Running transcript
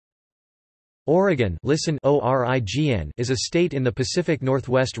Oregon, listen ORIGN, is a state in the Pacific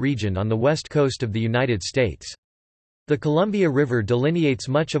Northwest region on the west coast of the United States. The Columbia River delineates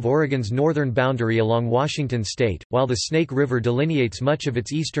much of Oregon's northern boundary along Washington state, while the Snake River delineates much of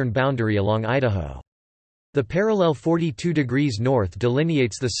its eastern boundary along Idaho. The parallel 42 degrees north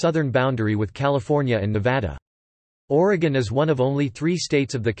delineates the southern boundary with California and Nevada. Oregon is one of only 3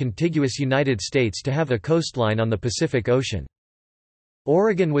 states of the contiguous United States to have a coastline on the Pacific Ocean.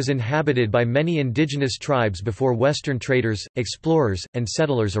 Oregon was inhabited by many indigenous tribes before Western traders, explorers, and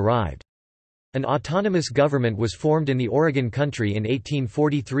settlers arrived. An autonomous government was formed in the Oregon Country in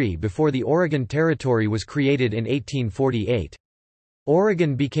 1843 before the Oregon Territory was created in 1848.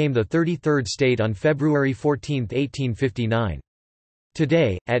 Oregon became the 33rd state on February 14, 1859.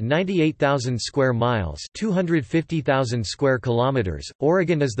 Today, at 98,000 square miles (250,000 square kilometers),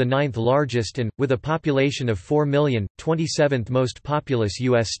 Oregon is the 9th largest and, with a population of 4 million, 27th most populous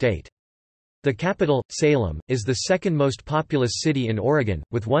U.S. state. The capital, Salem, is the second most populous city in Oregon,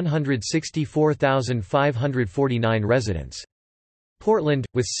 with 164,549 residents. Portland,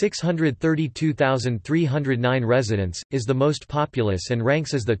 with 632,309 residents, is the most populous and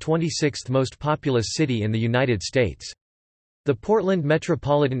ranks as the 26th most populous city in the United States. The Portland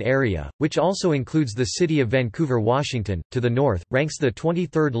metropolitan area, which also includes the city of Vancouver, Washington, to the north, ranks the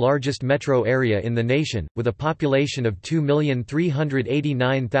 23rd largest metro area in the nation, with a population of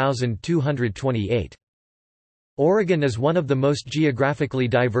 2,389,228. Oregon is one of the most geographically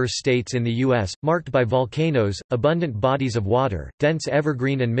diverse states in the U.S., marked by volcanoes, abundant bodies of water, dense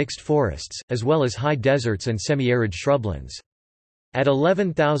evergreen and mixed forests, as well as high deserts and semi-arid shrublands. At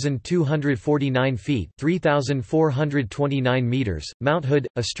 11,249 feet (3,429 meters), Mount Hood,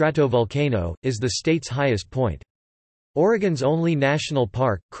 a stratovolcano, is the state's highest point. Oregon's only national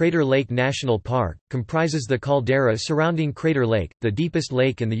park, Crater Lake National Park, comprises the caldera surrounding Crater Lake, the deepest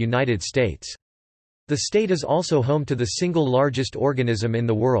lake in the United States. The state is also home to the single largest organism in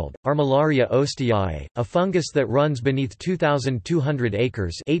the world, Armillaria ostiae, a fungus that runs beneath 2,200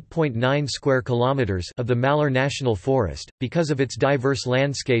 acres (8.9 square kilometers) of the Malheur National Forest. Because of its diverse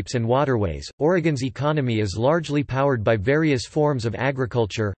landscapes and waterways, Oregon's economy is largely powered by various forms of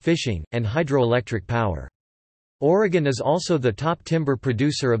agriculture, fishing, and hydroelectric power. Oregon is also the top timber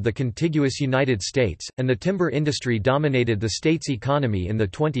producer of the contiguous United States, and the timber industry dominated the state's economy in the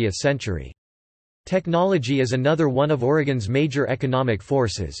 20th century. Technology is another one of Oregon's major economic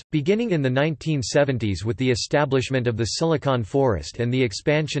forces, beginning in the 1970s with the establishment of the Silicon Forest and the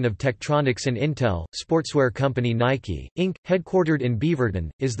expansion of Tektronix and Intel. Sportswear company Nike, Inc., headquartered in Beaverton,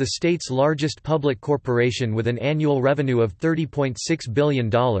 is the state's largest public corporation with an annual revenue of $30.6 billion.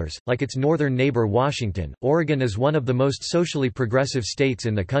 Like its northern neighbor Washington, Oregon is one of the most socially progressive states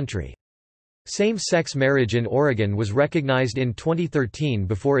in the country. Same-sex marriage in Oregon was recognized in 2013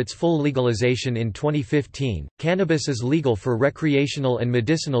 before its full legalization in 2015. Cannabis is legal for recreational and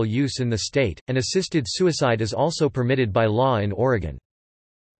medicinal use in the state, and assisted suicide is also permitted by law in Oregon.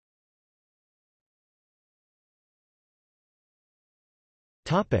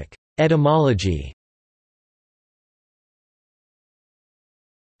 Topic: Etymology.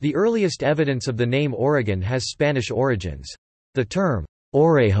 The earliest evidence of the name Oregon has Spanish origins. The term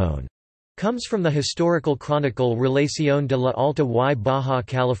Orejon comes from the historical chronicle Relación de la Alta y Baja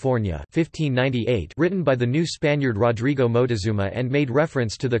California 1598, written by the new Spaniard Rodrigo Moctezuma and made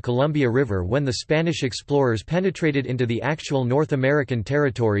reference to the Columbia River when the Spanish explorers penetrated into the actual North American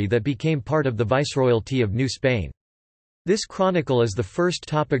territory that became part of the Viceroyalty of New Spain. This chronicle is the first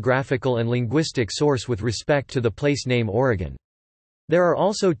topographical and linguistic source with respect to the place name Oregon. There are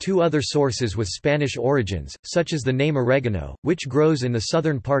also 2 other sources with Spanish origins, such as the name oregano, which grows in the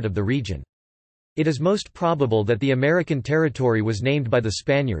southern part of the region. It is most probable that the American territory was named by the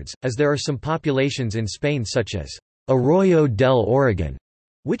Spaniards, as there are some populations in Spain such as Arroyo del Oregon,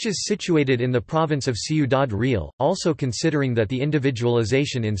 which is situated in the province of Ciudad Real, also considering that the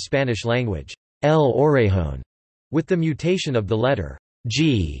individualization in Spanish language, El Orejon, with the mutation of the letter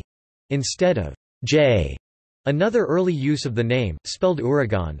G instead of J. Another early use of the name, spelled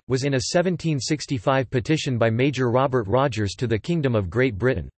Oregon, was in a 1765 petition by Major Robert Rogers to the Kingdom of Great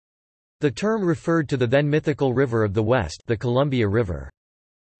Britain. The term referred to the then mythical river of the West, the Columbia River.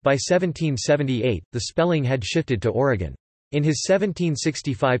 By 1778, the spelling had shifted to Oregon. In his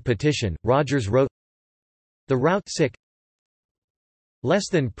 1765 petition, Rogers wrote, "The route less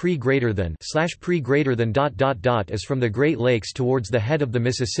than pre greater than is from the Great Lakes towards the head of the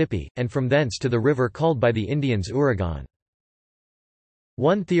Mississippi, and from thence to the river called by the Indians Ouragan."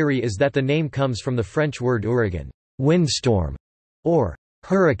 One theory is that the name comes from the French word ouragan, windstorm, or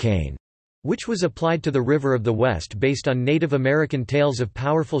hurricane, which was applied to the River of the West based on Native American tales of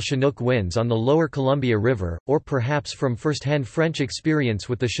powerful Chinook winds on the lower Columbia River, or perhaps from first-hand French experience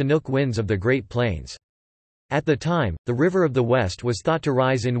with the Chinook winds of the Great Plains. At the time, the River of the West was thought to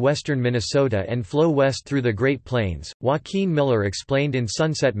rise in western Minnesota and flow west through the Great Plains. Joaquin Miller explained in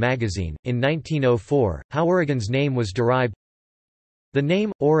Sunset magazine, in 1904, how Oregon's name was derived. The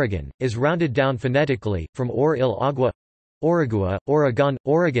name, Oregon, is rounded down phonetically, from Or il Agua, Oragua, Oregon,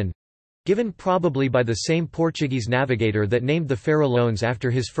 Oregon, given probably by the same Portuguese navigator that named the Farallones after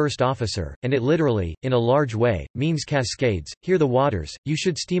his first officer, and it literally, in a large way, means cascades. Hear the waters. You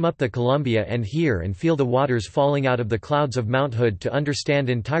should steam up the Columbia and hear and feel the waters falling out of the clouds of Mount Hood to understand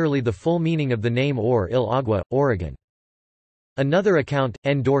entirely the full meaning of the name Or il Agua, Oregon. Another account,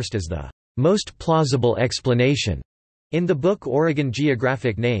 endorsed as the most plausible explanation in the book Oregon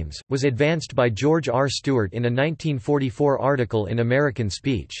Geographic Names, was advanced by George R. Stewart in a 1944 article in American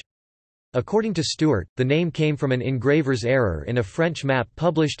Speech. According to Stewart, the name came from an engraver's error in a French map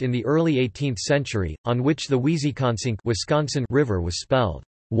published in the early 18th century, on which the Wisconsin River was spelled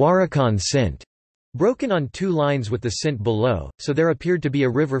Waricon Sint, broken on two lines with the Sint below, so there appeared to be a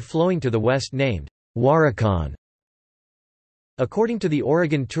river flowing to the west named Waricon. According to the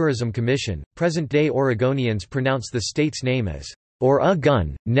Oregon Tourism Commission, present-day Oregonians pronounce the state's name as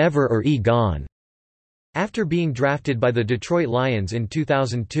or-a-gun, never or e-gone. After being drafted by the Detroit Lions in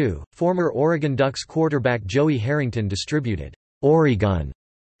 2002, former Oregon Ducks quarterback Joey Harrington distributed Oregon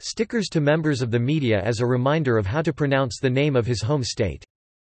stickers to members of the media as a reminder of how to pronounce the name of his home state.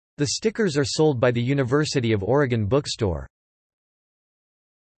 The stickers are sold by the University of Oregon bookstore.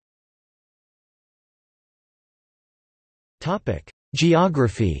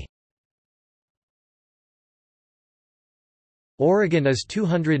 Geography. Oregon is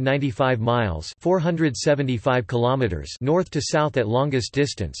 295 miles (475 kilometers) north to south at longest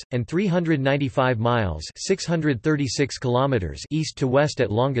distance, and 395 miles (636 kilometers) east to west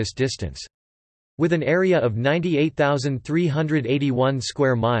at longest distance. With an area of 98,381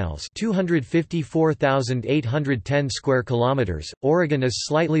 square miles (254,810 square kilometers), Oregon is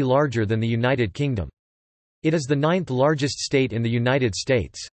slightly larger than the United Kingdom. It is the ninth largest state in the United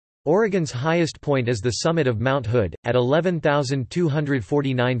States. Oregon's highest point is the summit of Mount Hood, at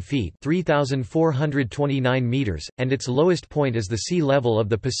 11,249 feet (3,429 meters), and its lowest point is the sea level of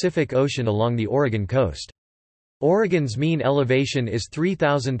the Pacific Ocean along the Oregon coast. Oregon's mean elevation is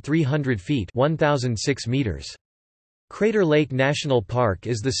 3,300 feet (1,006 meters). Crater Lake National Park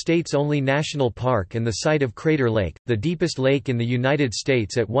is the state's only national park and the site of Crater Lake, the deepest lake in the United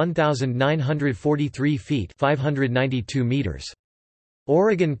States at 1,943 feet (592 meters).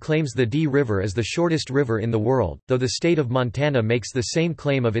 Oregon claims the Dee River as the shortest river in the world, though the state of Montana makes the same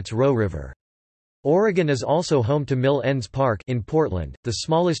claim of its Roe River. Oregon is also home to Mill Ends Park in Portland, the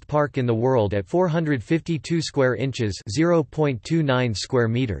smallest park in the world at 452 square inches (0.29 square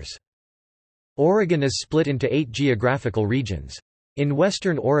meters). Oregon is split into 8 geographical regions. In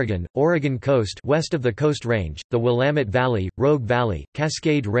western Oregon, Oregon Coast west of the Coast Range, the Willamette Valley, Rogue Valley,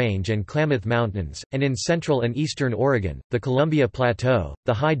 Cascade Range and Klamath Mountains, and in central and eastern Oregon, the Columbia Plateau,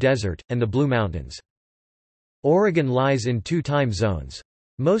 the High Desert, and the Blue Mountains. Oregon lies in 2 time zones.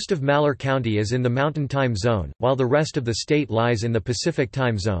 Most of Malheur County is in the Mountain Time Zone, while the rest of the state lies in the Pacific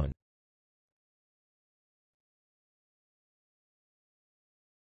Time Zone.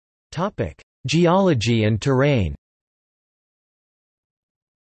 Geology and terrain.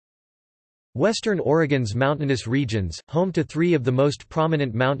 Western Oregon's mountainous regions, home to 3 of the most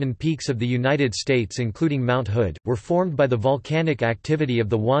prominent mountain peaks of the United States including Mount Hood, were formed by the volcanic activity of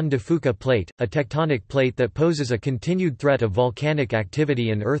the Juan de Fuca Plate, a tectonic plate that poses a continued threat of volcanic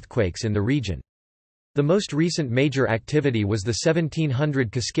activity and earthquakes in the region. The most recent major activity was the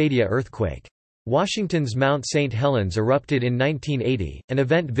 1700 Cascadia earthquake. Washington's Mount St. Helens erupted in 1980, an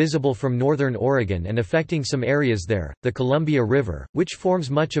event visible from northern Oregon and affecting some areas there. The Columbia River, which forms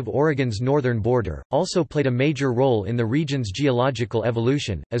much of Oregon's northern border, also played a major role in the region's geological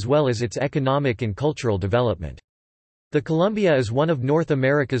evolution, as well as its economic and cultural development. The Columbia is one of North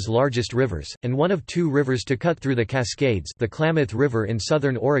America's largest rivers, and one of 2 rivers to cut through the Cascades. The Klamath River in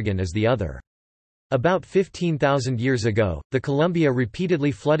southern Oregon is the other. About 15,000 years ago, the Columbia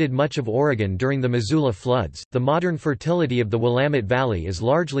repeatedly flooded much of Oregon during the Missoula floods. The modern fertility of the Willamette Valley is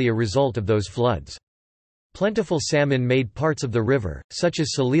largely a result of those floods. Plentiful salmon made parts of the river, such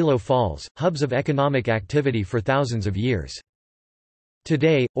as Celilo Falls, hubs of economic activity for thousands of years.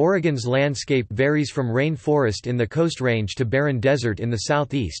 Today, Oregon's landscape varies from rain forest in the Coast Range to barren desert in the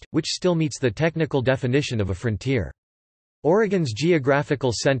southeast, which still meets the technical definition of a frontier. Oregon's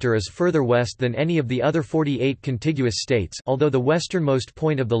geographical center is further west than any of the other 48 contiguous states, although the westernmost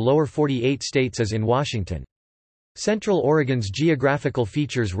point of the lower 48 states is in Washington. Central Oregon's geographical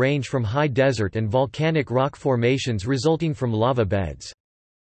features range from high desert and volcanic rock formations resulting from lava beds.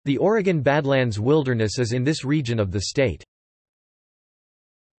 The Oregon Badlands Wilderness is in this region of the state.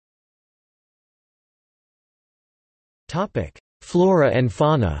 Flora and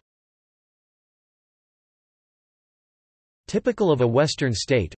fauna. Typical of a western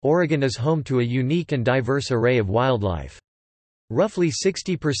state, Oregon is home to a unique and diverse array of wildlife. Roughly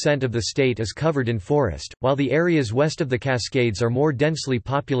 60% of the state is covered in forest, while the areas west of the Cascades are more densely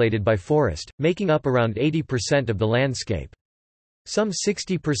populated by forest, making up around 80% of the landscape. Some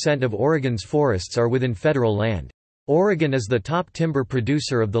 60% of Oregon's forests are within federal land. Oregon is the top timber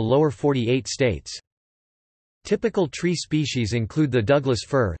producer of the lower 48 states. Typical tree species include the Douglas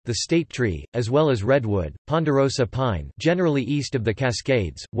fir, the state tree, as well as redwood, ponderosa pine generally east of the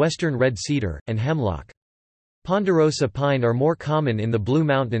Cascades, western red cedar, and hemlock. Ponderosa pine are more common in the Blue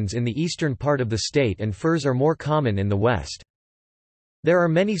Mountains in the eastern part of the state, and firs are more common in the west. There are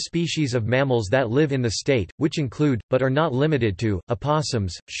many species of mammals that live in the state, which include, but are not limited to,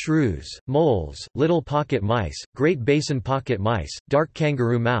 opossums, shrews, moles, little pocket mice, Great Basin pocket mice, dark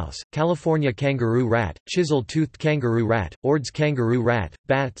kangaroo mouse, California kangaroo rat, chisel-toothed kangaroo rat, Ord's kangaroo rat,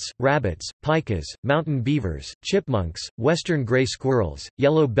 bats, rabbits, pikas, mountain beavers, chipmunks, western gray squirrels,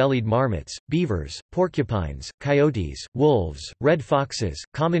 yellow-bellied marmots, beavers, porcupines, coyotes, wolves, red foxes,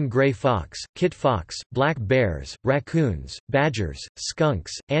 common gray fox, kit fox, black bears, raccoons, badgers,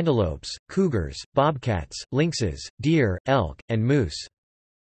 skunks, antelopes, cougars, bobcats, lynxes, deer, elk, and moose.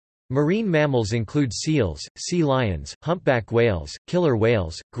 Marine mammals include seals, sea lions, humpback whales, killer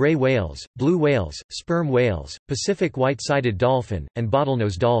whales, gray whales, blue whales, sperm whales, Pacific white-sided dolphin, and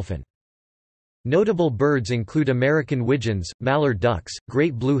bottlenose dolphin. Notable birds include American widgeons, mallard ducks,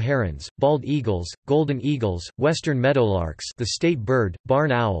 great blue herons, bald eagles, golden eagles, western meadowlarks, the state bird,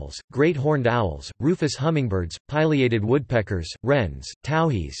 barn owls, great horned owls, rufous hummingbirds, pileated woodpeckers, wrens,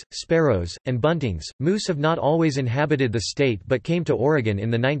 towhees, sparrows, and buntings. Moose have not always inhabited the state but came to Oregon in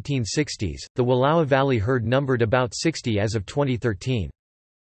the 1960s. The Wallowa Valley herd numbered about 60 as of 2013.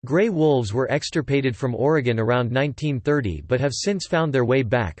 Gray wolves were extirpated from Oregon around 1930 but have since found their way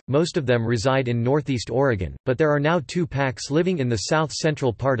back. Most of them reside in northeast Oregon, but there are now 2 packs living in the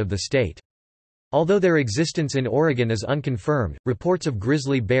south-central part of the state. Although their existence in Oregon is unconfirmed, reports of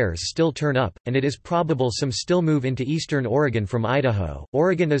grizzly bears still turn up, and it is probable some still move into eastern Oregon from Idaho.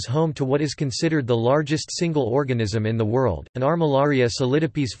 Oregon is home to what is considered the largest single organism in the world, an Armillaria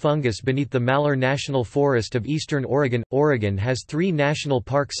solidipes fungus beneath the Malheur National Forest of eastern Oregon. Oregon has 3 national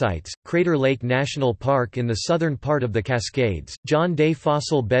park sites: Crater Lake National Park in the southern part of the Cascades, John Day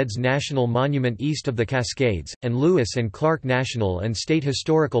Fossil Beds National Monument east of the Cascades, and Lewis and Clark National and State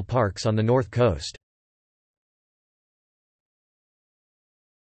Historical Parks on the north coast.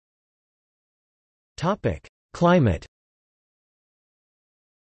 Climate.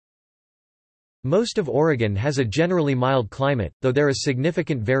 Most of Oregon has a generally mild climate, though there is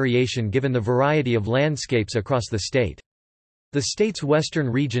significant variation given the variety of landscapes across the state. The state's western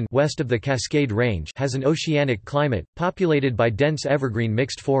region west of the Cascade Range has an oceanic climate, populated by dense evergreen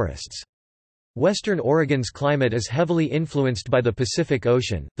mixed forests. Western Oregon's climate is heavily influenced by the Pacific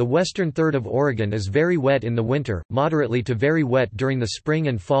Ocean. The western third of Oregon is very wet in the winter, moderately to very wet during the spring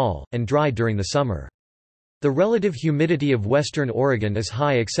and fall, and dry during the summer. The relative humidity of western Oregon is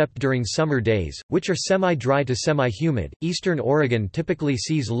high except during summer days, which are semi-dry to semi-humid. Eastern Oregon typically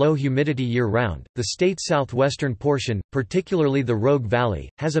sees low humidity year-round. The state's southwestern portion, particularly the Rogue Valley,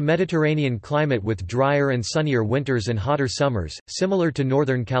 has a Mediterranean climate with drier and sunnier winters and hotter summers, similar to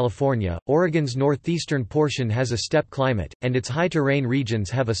northern California. Oregon's northeastern portion has a steppe climate, and its high-terrain regions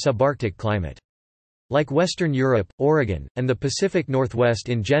have a subarctic climate. Like Western Europe, Oregon, and the Pacific Northwest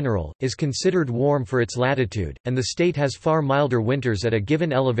in general, is considered warm for its latitude, and the state has far milder winters at a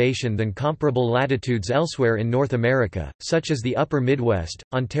given elevation than comparable latitudes elsewhere in North America, such as the Upper Midwest,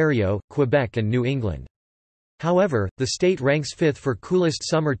 Ontario, Quebec and New England. However, the state ranks 5th for coolest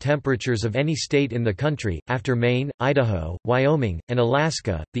summer temperatures of any state in the country, after Maine, Idaho, Wyoming, and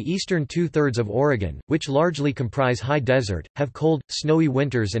Alaska. The eastern 2/3 of Oregon, which largely comprise high desert, have cold, snowy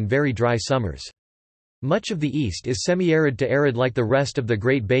winters and very dry summers. Much of the east is semi-arid to arid like the rest of the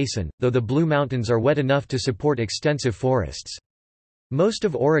Great Basin, though the Blue Mountains are wet enough to support extensive forests. Most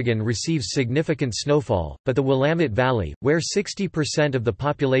of Oregon receives significant snowfall, but the Willamette Valley, where 60% of the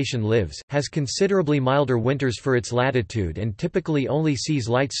population lives, has considerably milder winters for its latitude and typically only sees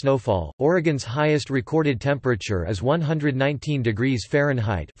light snowfall. Oregon's highest recorded temperature is 119 degrees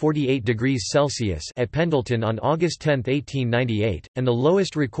Fahrenheit (48 degrees Celsius) at Pendleton on August 10, 1898, and the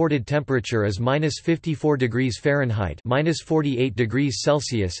lowest recorded temperature is -54 degrees Fahrenheit (-48 degrees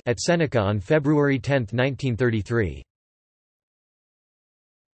Celsius) at Seneca on February 10, 1933.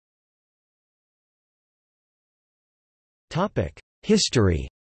 History.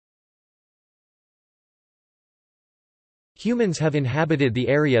 Humans have inhabited the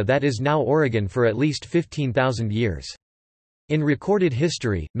area that is now Oregon for at least 15,000 years. In recorded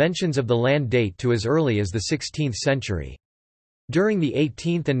history, mentions of the land date to as early as the 16th century. During the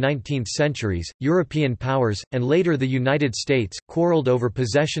 18th and 19th centuries, European powers, and later the United States, quarreled over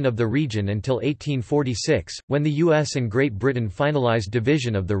possession of the region until 1846, when the U.S. and Great Britain finalized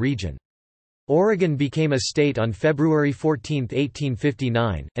division of the region. Oregon became a state on February 14,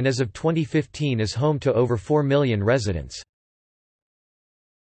 1859, and as of 2015 is home to over 4 million residents.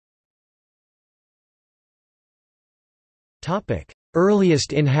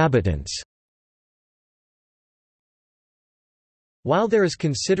 Earliest inhabitants. While there is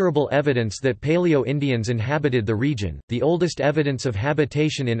considerable evidence that Paleo-Indians inhabited the region, the oldest evidence of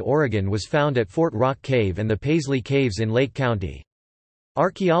habitation in Oregon was found at Fort Rock Cave and the Paisley Caves in Lake County.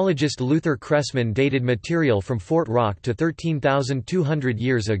 Archaeologist Luther Cressman dated material from Fort Rock to 13,200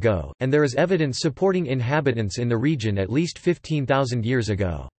 years ago, and there is evidence supporting inhabitants in the region at least 15,000 years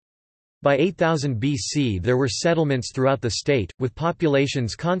ago. By 8000 BC there were settlements throughout the state, with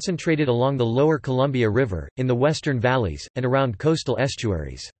populations concentrated along the lower Columbia River, in the western valleys, and around coastal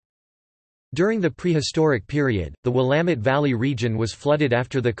estuaries. During the prehistoric period, the Willamette Valley region was flooded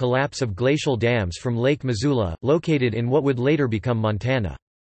after the collapse of glacial dams from Lake Missoula, located in what would later become Montana.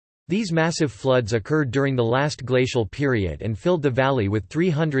 These massive floods occurred during the last glacial period and filled the valley with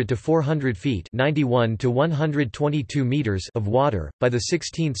 300 to 400 feet (91 to 122 meters) of water. By the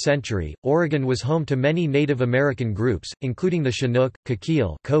 16th century, Oregon was home to many Native American groups, including the Chinook,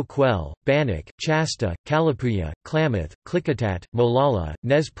 Coquille, Coquel, Bannock, Shasta, Kalapuya, Klamath, Klickitat, Molalla,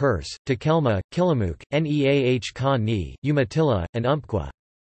 Nez Perce, Takelma, Killamook, Neah Ka Ni, Umatilla, and Umpqua.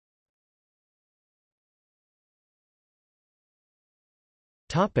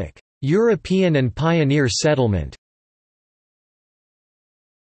 European and pioneer settlement.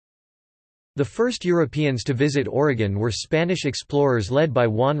 The first Europeans to visit Oregon were Spanish explorers led by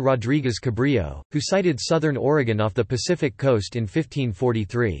Juan Rodríguez Cabrillo, who sighted southern Oregon off the Pacific coast in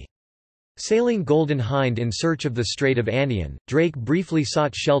 1543. Sailing Golden Hind in search of the Strait of Anian, Drake briefly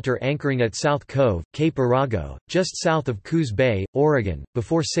sought shelter anchoring at South Cove, Cape Arago, just south of Coos Bay, Oregon,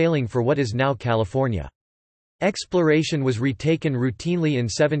 before sailing for what is now California. Exploration was retaken routinely in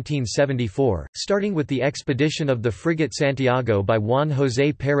 1774, starting with the expedition of the frigate Santiago by Juan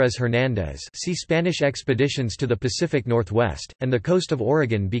José Pérez Hernández, see Spanish expeditions to the Pacific Northwest, and the coast of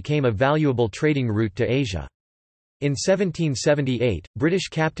Oregon became a valuable trading route to Asia. In 1778, British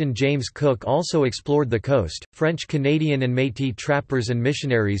Captain James Cook also explored the coast. French, Canadian, and Métis trappers and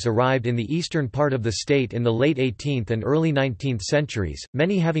missionaries arrived in the eastern part of the state in the late 18th and early 19th centuries,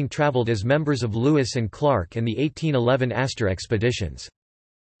 many having travelled as members of Lewis and Clark and the 1811 Astor expeditions.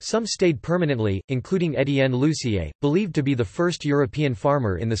 Some stayed permanently, including Étienne Lucier, believed to be the first European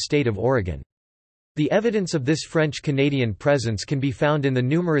farmer in the state of Oregon. The evidence of this French-Canadian presence can be found in the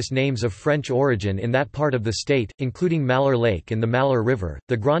numerous names of French origin in that part of the state, including Malheur Lake and the Malheur River,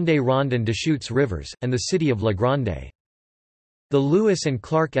 the Grande Ronde and Deschutes rivers, and the city of La Grande. The Lewis and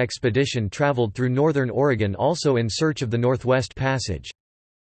Clark expedition traveled through northern Oregon also in search of the Northwest Passage.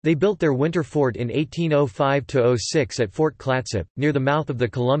 They built their winter fort in 1805–06 at Fort Clatsop, near the mouth of the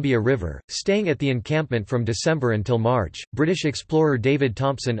Columbia River, staying at the encampment from December until March. British explorer David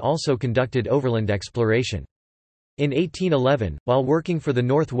Thompson also conducted overland exploration. In 1811, while working for the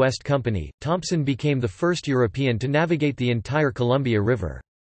North West Company, Thompson became the first European to navigate the entire Columbia River.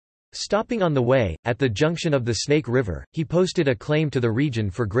 Stopping on the way, at the junction of the Snake River, he posted a claim to the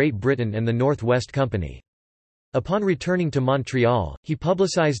region for Great Britain and the North West Company. Upon returning to Montreal, he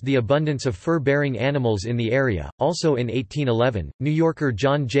publicized the abundance of fur-bearing animals in the area. Also in 1811, New Yorker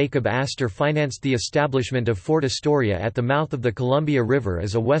John Jacob Astor financed the establishment of Fort Astoria at the mouth of the Columbia River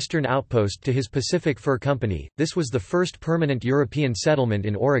as a western outpost to his Pacific Fur Company. This was the first permanent European settlement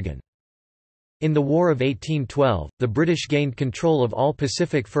in Oregon. In the War of 1812, the British gained control of all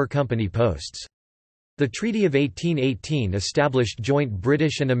Pacific Fur Company posts. The Treaty of 1818 established joint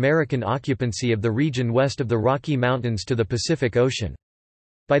British and American occupancy of the region west of the Rocky Mountains to the Pacific Ocean.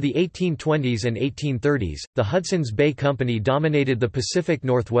 By the 1820s and 1830s, the Hudson's Bay Company dominated the Pacific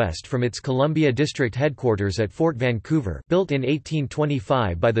Northwest from its Columbia District headquarters at Fort Vancouver, built in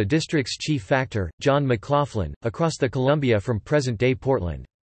 1825 by the district's chief factor, John McLaughlin, across the Columbia from present-day Portland.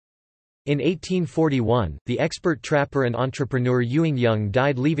 In 1841, the expert trapper and entrepreneur Ewing Young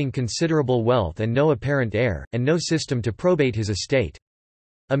died, leaving considerable wealth and no apparent heir, and no system to probate his estate.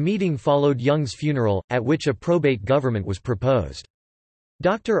 A meeting followed Young's funeral, at which a probate government was proposed.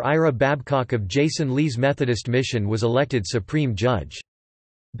 Dr. Ira Babcock of Jason Lee's Methodist Mission was elected Supreme Judge.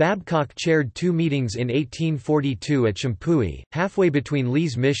 Babcock chaired two meetings in 1842 at Champoeg, halfway between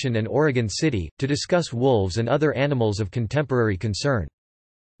Lee's mission and Oregon City, to discuss wolves and other animals of contemporary concern.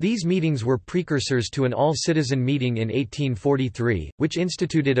 These meetings were precursors to an all-citizen meeting in 1843, which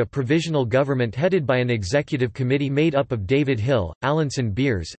instituted a provisional government headed by an executive committee made up of David Hill, Alanson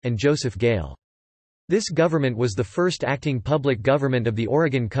Beers, and Joseph Gale. This government was the first acting public government of the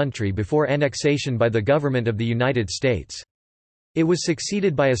Oregon Country before annexation by the government of the United States. It was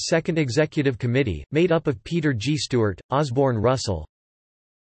succeeded by a second executive committee, made up of Peter G. Stewart, Osborne Russell,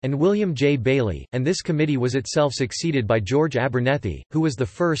 and William J. Bailey, and this committee was itself succeeded by George Abernethy, who was the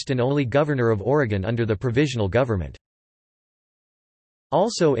first and only governor of Oregon under the provisional government.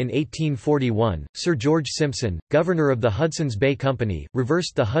 Also in 1841, Sir George Simpson, governor of the Hudson's Bay Company,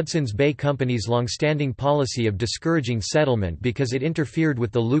 reversed the Hudson's Bay Company's long-standing policy of discouraging settlement because it interfered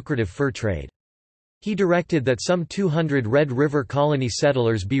with the lucrative fur trade. He directed that some 200 Red River Colony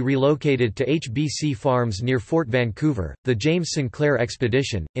settlers be relocated to HBC farms near Fort Vancouver, the James Sinclair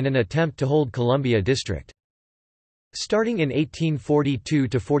Expedition, in an attempt to hold Columbia District. Starting in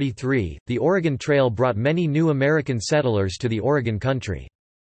 1842–43, the Oregon Trail brought many new American settlers to the Oregon Country.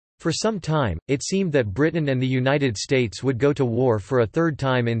 For some time, it seemed that Britain and the United States would go to war for a third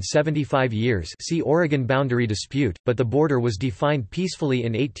time in 75 years, see Oregon boundary dispute, but the border was defined peacefully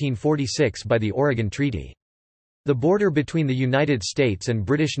in 1846 by the Oregon Treaty. The border between the United States and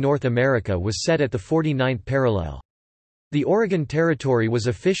British North America was set at the 49th parallel. The Oregon Territory was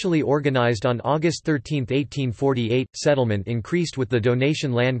officially organized on August 13, 1848. Settlement increased with the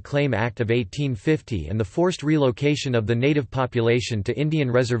Donation Land Claim Act of 1850 and the forced relocation of the native population to Indian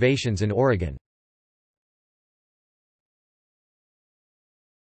reservations in Oregon.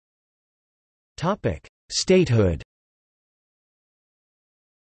 Statehood.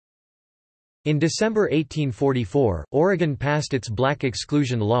 In December 1844, Oregon passed its Black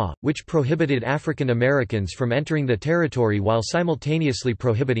Exclusion Law, which prohibited African Americans from entering the territory while simultaneously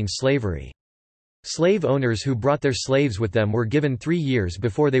prohibiting slavery. Slave owners who brought their slaves with them were given 3 years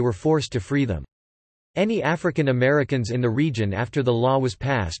before they were forced to free them. Any African Americans in the region after the law was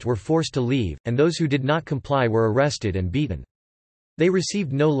passed were forced to leave, and those who did not comply were arrested and beaten. They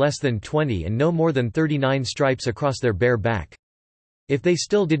received no less than 20 and no more than 39 stripes across their bare back. If they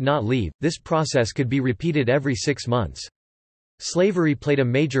still did not leave, this process could be repeated every 6 months. Slavery played a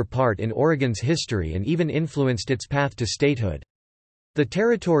major part in Oregon's history and even influenced its path to statehood. The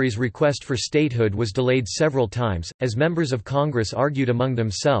territory's request for statehood was delayed several times, as members of Congress argued among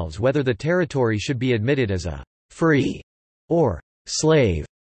themselves whether the territory should be admitted as a free or slave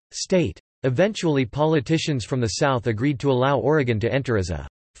state. Eventually, politicians from the South agreed to allow Oregon to enter as a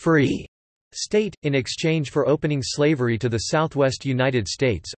free state. In exchange for opening slavery to the Southwest United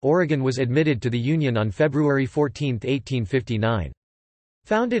States, Oregon was admitted to the Union on February 14, 1859.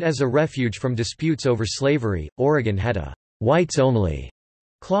 Founded as a refuge from disputes over slavery, Oregon had a whites-only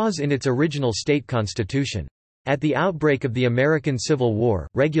clause in its original state constitution. At the outbreak of the American Civil War,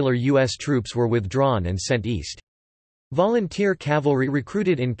 regular U.S. troops were withdrawn and sent east. Volunteer cavalry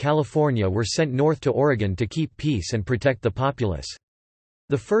recruited in California were sent north to Oregon to keep peace and protect the populace.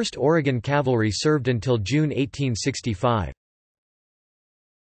 The 1st Oregon Cavalry served until June 1865.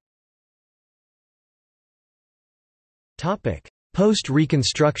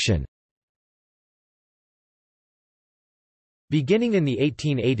 Post-Reconstruction. Beginning in the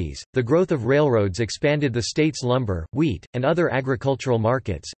 1880s, the growth of railroads expanded the state's lumber, wheat, and other agricultural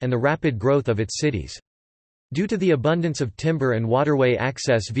markets, and the rapid growth of its cities. Due to the abundance of timber and waterway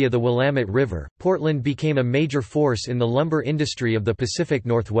access via the Willamette River, Portland became a major force in the lumber industry of the Pacific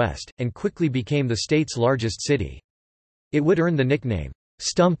Northwest, and quickly became the state's largest city. It would earn the nickname,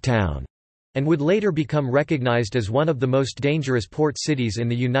 Stumptown, and would later become recognized as one of the most dangerous port cities in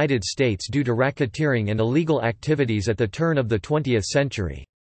the United States due to racketeering and illegal activities at the turn of the 20th century.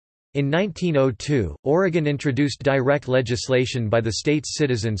 In 1902, Oregon introduced direct legislation by the state's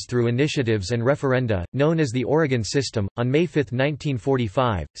citizens through initiatives and referenda, known as the Oregon System. On May 5,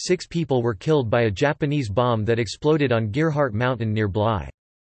 1945, 6 people were killed by a Japanese bomb that exploded on Gerhardt Mountain near Bly.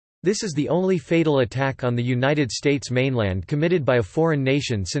 This is the only fatal attack on the United States mainland committed by a foreign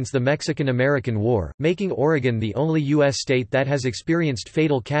nation since the Mexican-American War, making Oregon the only U.S. state that has experienced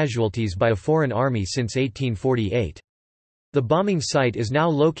fatal casualties by a foreign army since 1848. The bombing site is now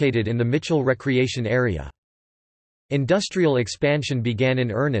located in the Mitchell Recreation Area. Industrial expansion began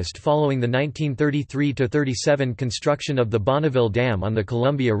in earnest following the 1933–37 construction of the Bonneville Dam on the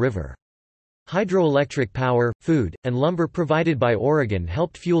Columbia River. Hydroelectric power, food, and lumber provided by Oregon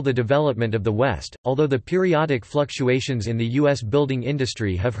helped fuel the development of the West, although the periodic fluctuations in the U.S. building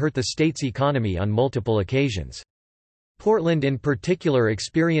industry have hurt the state's economy on multiple occasions. Portland in particular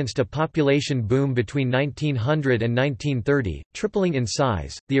experienced a population boom between 1900 and 1930, tripling in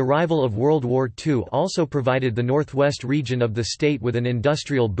size. The arrival of World War II also provided the northwest region of the state with an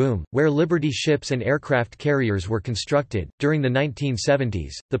industrial boom, where Liberty ships and aircraft carriers were constructed. During the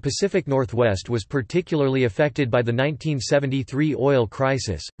 1970s, the Pacific Northwest was particularly affected by the 1973 oil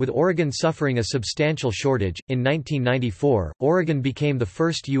crisis, with Oregon suffering a substantial shortage. In 1994, Oregon became the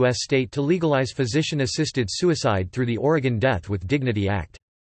first U.S. state to legalize physician-assisted suicide through the Oregon Death with Dignity Act.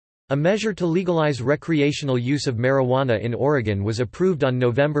 A measure to legalize recreational use of marijuana in Oregon was approved on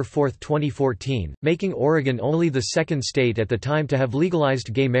November 4, 2014, making Oregon only the second state at the time to have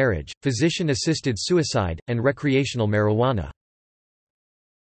legalized gay marriage, physician-assisted suicide, and recreational marijuana.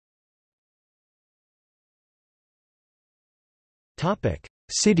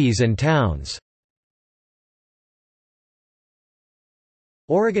 Cities and towns.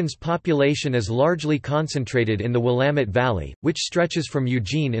 Oregon's population is largely concentrated in the Willamette Valley, which stretches from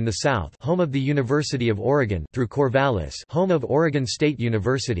Eugene in the south, home of the University of Oregon, through Corvallis, home of Oregon State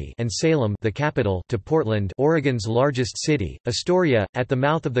University, and Salem, the capital, to Portland, Oregon's largest city. Astoria, at the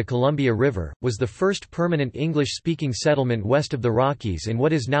mouth of the Columbia River, was the first permanent English-speaking settlement west of the Rockies in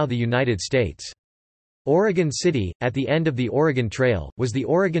what is now the United States. Oregon City, at the end of the Oregon Trail, was the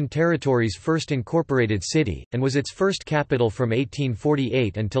Oregon Territory's first incorporated city, and was its first capital from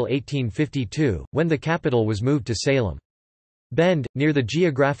 1848 until 1852, when the capital was moved to Salem. Bend, near the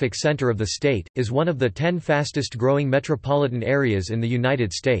geographic center of the state, is one of the 10 fastest-growing metropolitan areas in the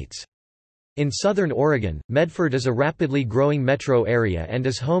United States. In southern Oregon, Medford is a rapidly growing metro area and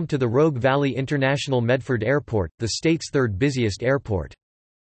is home to the Rogue Valley International Medford Airport, the state's third busiest airport.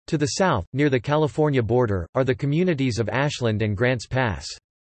 To the south, near the California border, are the communities of Ashland and Grants Pass.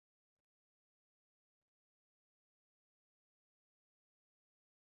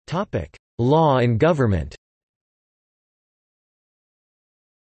 Law and government.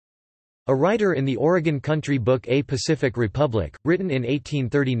 A writer in the Oregon country book A Pacific Republic, written in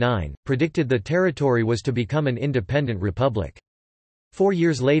 1839, predicted the territory was to become an independent republic. 4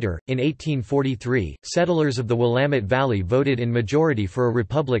 years later, in 1843, settlers of the Willamette Valley voted in majority for a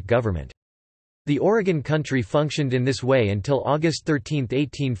republic government. The Oregon country functioned in this way until August 13,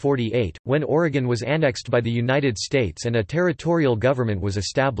 1848, when Oregon was annexed by the United States and a territorial government was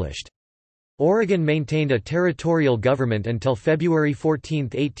established. Oregon maintained a territorial government until February 14,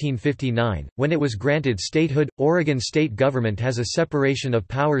 1859, when it was granted statehood. Oregon state government has a separation of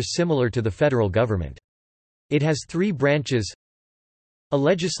powers similar to the federal government. It has 3 branches: a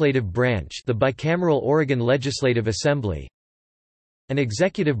legislative branch, the bicameral Oregon Legislative Assembly; an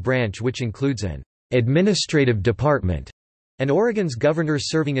executive branch which includes an administrative department, and Oregon's governor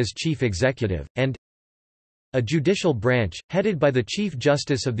serving as chief executive; and a judicial branch, headed by the Chief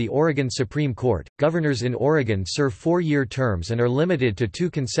Justice of the Oregon Supreme Court. Governors in Oregon serve 4-year terms and are limited to 2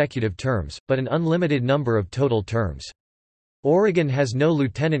 consecutive terms, but an unlimited number of total terms. Oregon has no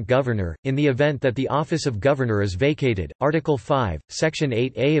lieutenant governor. In the event that the office of governor is vacated, Article 5, Section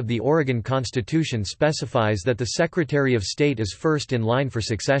 8A of the Oregon Constitution specifies that the Secretary of State is first in line for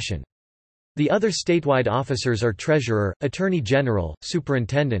succession. The other statewide officers are Treasurer, Attorney General,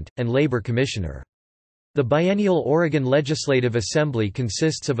 Superintendent, and Labor Commissioner. The biennial Oregon Legislative Assembly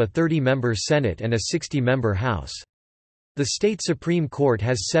consists of a 30-member Senate and a 60-member House. The state Supreme Court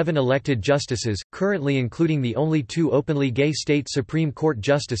has 7 elected justices, currently including the only 2 openly gay state Supreme Court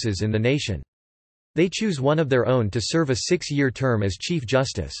justices in the nation. They choose one of their own to serve a 6-year term as Chief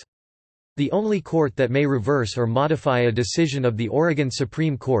Justice. The only court that may reverse or modify a decision of the Oregon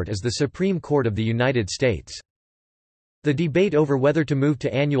Supreme Court is the Supreme Court of the United States. The debate over whether to move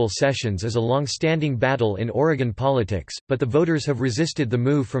to annual sessions is a long-standing battle in Oregon politics, but the voters have resisted the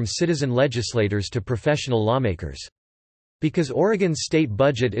move from citizen legislators to professional lawmakers. Because Oregon's state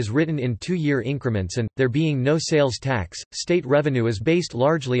budget is written in 2-year increments and, there being no sales tax, state revenue is based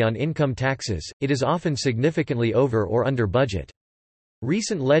largely on income taxes, it is often significantly over or under budget.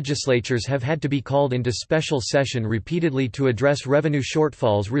 Recent legislatures have had to be called into special session repeatedly to address revenue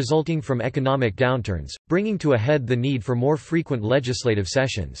shortfalls resulting from economic downturns, bringing to a head the need for more frequent legislative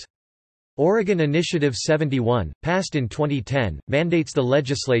sessions. Oregon Initiative 71, passed in 2010, mandates the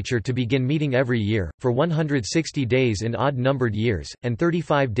legislature to begin meeting every year, for 160 days in odd-numbered years, and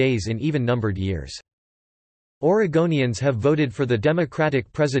 35 days in even-numbered years. Oregonians have voted for the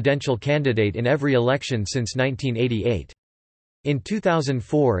Democratic presidential candidate in every election since 1988. In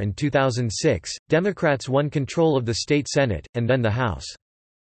 2004 and 2006, Democrats won control of the state Senate, and then the House.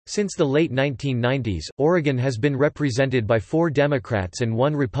 Since the late 1990s, Oregon has been represented by 4 Democrats and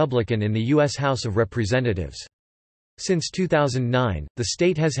 1 Republican in the U.S. House of Representatives. Since 2009, the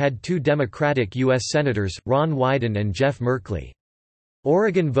state has had 2 Democratic U.S. Senators, Ron Wyden and Jeff Merkley.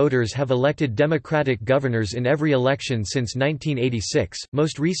 Oregon voters have elected Democratic governors in every election since 1986,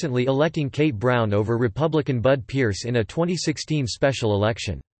 most recently electing Kate Brown over Republican Bud Pierce in a 2016 special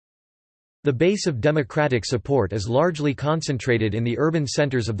election. The base of Democratic support is largely concentrated in the urban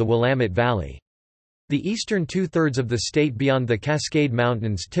centers of the Willamette Valley. The eastern two-thirds of the state beyond the Cascade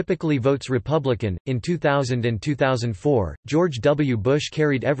Mountains typically votes Republican. In 2000 and 2004, George W. Bush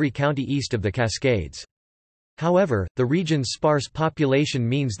carried every county east of the Cascades. However, the region's sparse population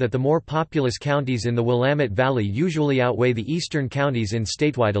means that the more populous counties in the Willamette Valley usually outweigh the eastern counties in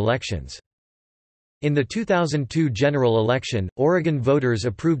statewide elections. In the 2002 general election, Oregon voters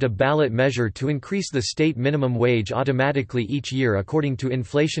approved a ballot measure to increase the state minimum wage automatically each year according to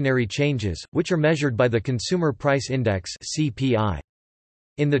inflationary changes, which are measured by the Consumer Price Index (CPI).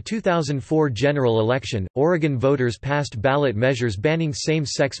 In the 2004 general election, Oregon voters passed ballot measures banning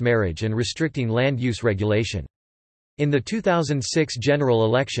same-sex marriage and restricting land use regulation. In the 2006 general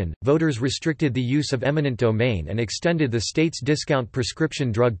election, voters restricted the use of eminent domain and extended the state's discount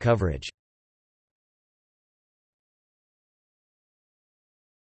prescription drug coverage.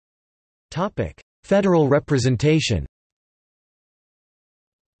 Federal representation.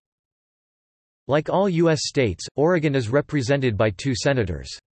 Like all U.S. states, Oregon is represented by 2 senators.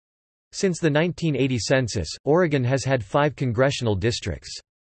 Since the 1980 census, Oregon has had 5 congressional districts.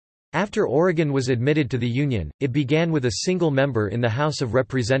 After Oregon was admitted to the Union, it began with a single member in the House of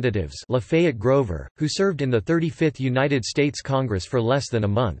Representatives, Lafayette Grover, who served in the 35th United States Congress for less than a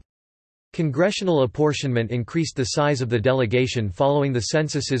month. Congressional apportionment increased the size of the delegation following the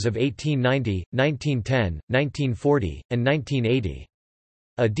censuses of 1890, 1910, 1940, and 1980.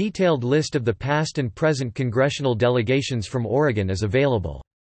 A detailed list of the past and present congressional delegations from Oregon is available.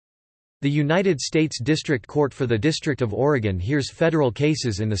 The United States District Court for the District of Oregon hears federal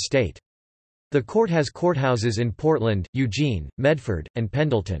cases in the state. The court has courthouses in Portland, Eugene, Medford, and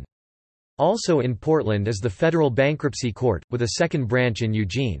Pendleton. Also in Portland is the Federal Bankruptcy Court, with a second branch in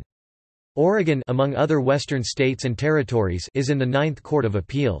Eugene. Oregon, among other western states and territories, is in the Ninth Court of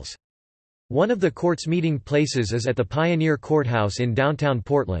Appeals. One of the court's meeting places is at the Pioneer Courthouse in downtown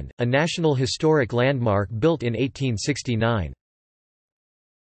Portland, a National Historic Landmark built in 1869.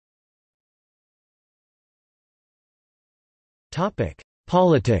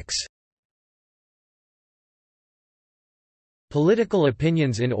 Politics. Political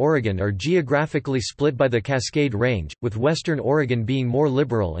opinions in Oregon are geographically split by the Cascade Range, with western Oregon being more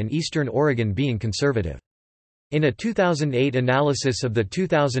liberal and eastern Oregon being conservative. In a 2008 analysis of the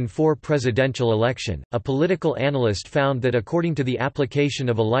 2004 presidential election, a political analyst found that according to the application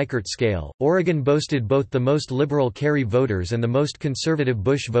of a Likert scale, Oregon boasted both the most liberal Kerry voters and the most conservative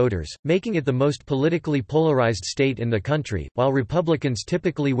Bush voters, making it the most politically polarized state in the country. While Republicans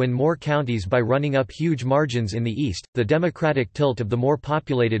typically win more counties by running up huge margins in the East, the Democratic tilt of the more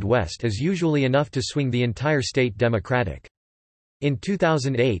populated West is usually enough to swing the entire state Democratic. In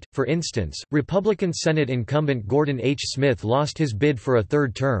 2008, for instance, Republican Senate incumbent Gordon H. Smith lost his bid for a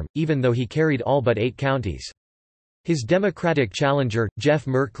third term, even though he carried all but 8 counties. His Democratic challenger, Jeff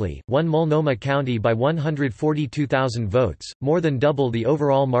Merkley, won Multnomah County by 142,000 votes, more than double the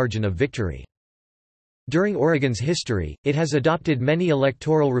overall margin of victory. During Oregon's history, it has adopted many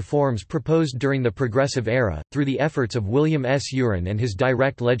electoral reforms proposed during the Progressive Era, through the efforts of William S. Uren and his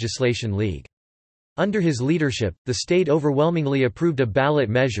Direct Legislation League. Under his leadership, the state overwhelmingly approved a ballot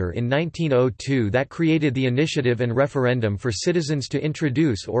measure in 1902 that created the initiative and referendum for citizens to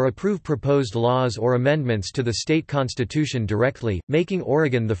introduce or approve proposed laws or amendments to the state constitution directly, making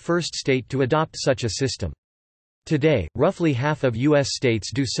Oregon the first state to adopt such a system. Today, roughly half of U.S.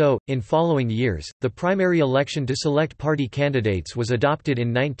 states do so. In following years, the primary election to select party candidates was adopted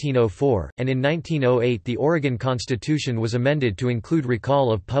in 1904, and in 1908 the Oregon Constitution was amended to include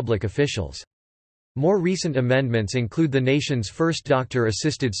recall of public officials. More recent amendments include the nation's first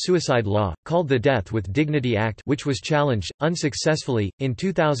doctor-assisted suicide law, called the Death with Dignity Act, which was challenged, unsuccessfully, in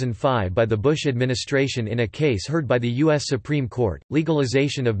 2005 by the Bush administration in a case heard by the U.S. Supreme Court,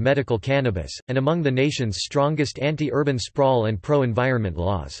 legalization of medical cannabis, and among the nation's strongest anti-urban sprawl and pro-environment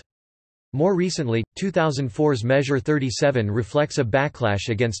laws. More recently, 2004's Measure 37 reflects a backlash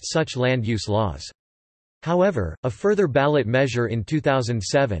against such land use laws. However, a further ballot measure in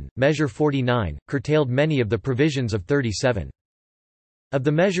 2007, Measure 49, curtailed many of the provisions of 37. Of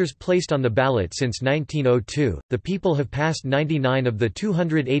the measures placed on the ballot since 1902, the people have passed 99 of the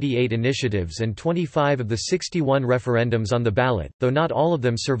 288 initiatives and 25 of the 61 referendums on the ballot, though not all of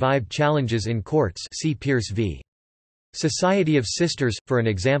them survived challenges in courts. See Pierce v. Society of Sisters, for an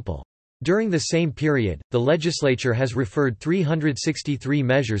example. During the same period, the legislature has referred 363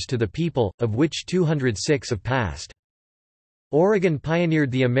 measures to the people, of which 206 have passed. Oregon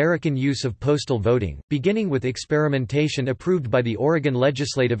pioneered the American use of postal voting, beginning with experimentation approved by the Oregon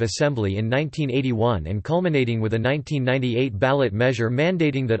Legislative Assembly in 1981 and culminating with a 1998 ballot measure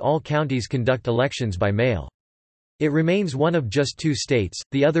mandating that all counties conduct elections by mail. It remains one of just 2 states,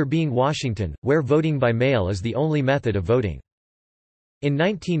 the other being Washington, where voting by mail is the only method of voting. In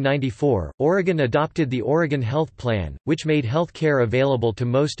 1994, Oregon adopted the Oregon Health Plan, which made health care available to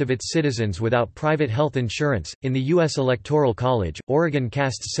most of its citizens without private health insurance. In the U.S. Electoral College, Oregon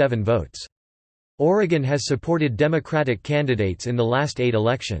casts 7 votes. Oregon has supported Democratic candidates in the last 8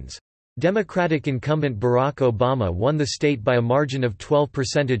 elections. Democratic incumbent Barack Obama won the state by a margin of 12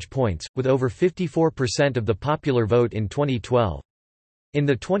 percentage points, with over 54% of the popular vote in 2012. In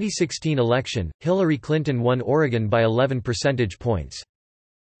the 2016 election, Hillary Clinton won Oregon by 11 percentage points.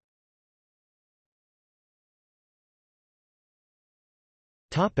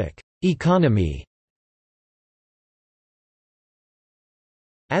 Economy.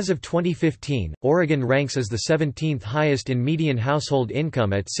 As of 2015, Oregon ranks as the 17th highest in median household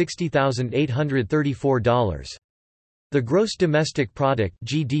income at $60,834. The gross domestic product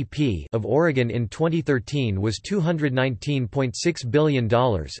 (GDP) of Oregon in 2013 was $219.6 billion, a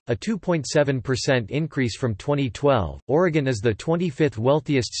 2.7% increase from 2012. Oregon is the 25th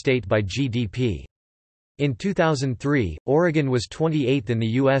wealthiest state by GDP. In 2003, Oregon was 28th in the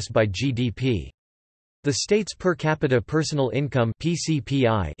U.S. by GDP. The state's per capita personal income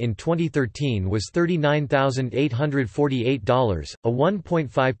 (PCPI) in 2013 was $39,848, a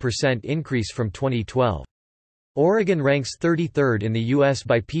 1.5% increase from 2012. Oregon ranks 33rd in the U.S.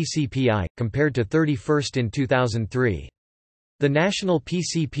 by PCPI, compared to 31st in 2003. The national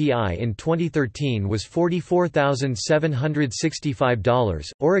PCPI in 2013 was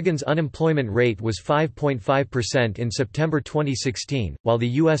 $44,765. Oregon's unemployment rate was 5.5% in September 2016, while the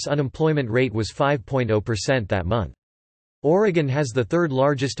U.S. unemployment rate was 5.0% that month. Oregon has the 3rd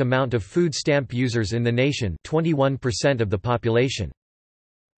largest amount of food stamp users in the nation, 21% of the population.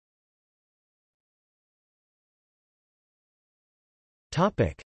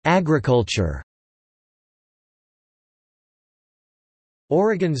 Agriculture.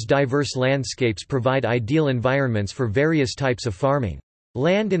 Oregon's diverse landscapes provide ideal environments for various types of farming.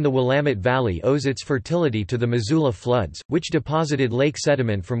 Land in the Willamette Valley owes its fertility to the Missoula floods, which deposited lake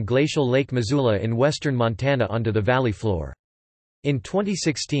sediment from glacial Lake Missoula in western Montana onto the valley floor. In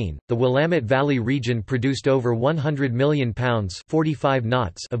 2016, the Willamette Valley region produced over 100 million pounds 45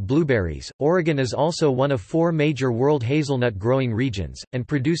 knots of blueberries. Oregon is also one of 4 major world hazelnut growing regions, and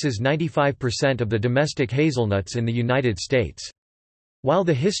produces 95% of the domestic hazelnuts in the United States. While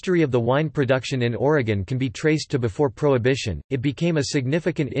the history of the wine production in Oregon can be traced to before Prohibition, it became a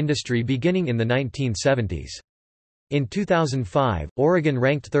significant industry beginning in the 1970s. In 2005, Oregon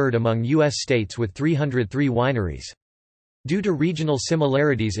ranked 3rd among U.S. states with 303 wineries. Due to regional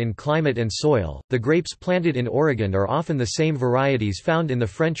similarities in climate and soil, the grapes planted in Oregon are often the same varieties found in the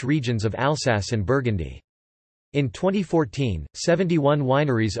French regions of Alsace and Burgundy. In 2014, 71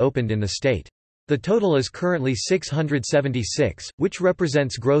 wineries opened in the state. The total is currently 676, which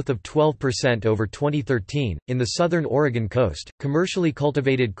represents growth of 12% over 2013. In the southern Oregon coast, commercially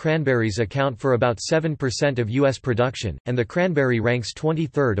cultivated cranberries account for about 7% of U.S. production, and the cranberry ranks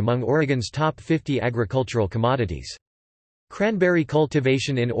 23rd among Oregon's top 50 agricultural commodities. Cranberry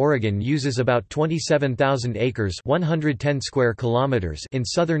cultivation in Oregon uses about 27,000 acres (110 square kilometers) in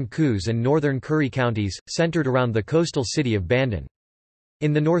southern Coos and northern Curry counties, centered around the coastal city of Bandon.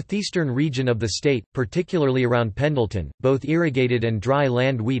 In the northeastern region of the state, particularly around Pendleton, both irrigated and dry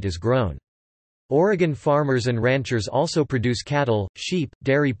land wheat is grown. Oregon farmers and ranchers also produce cattle, sheep,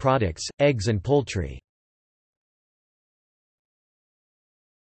 dairy products, eggs and poultry.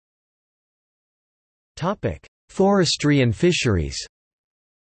 Forestry and fisheries.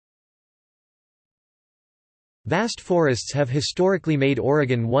 Vast forests have historically made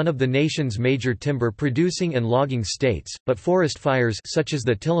Oregon one of the nation's major timber-producing and logging states, but forest fires such as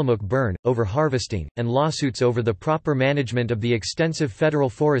the Tillamook burn, overharvesting, and lawsuits over the proper management of the extensive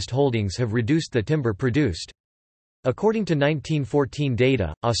federal forest holdings have reduced the timber produced. According to 1914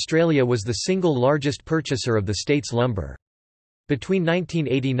 data, Australia was the single largest purchaser of the state's lumber. Between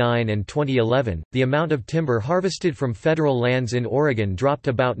 1989 and 2011, the amount of timber harvested from federal lands in Oregon dropped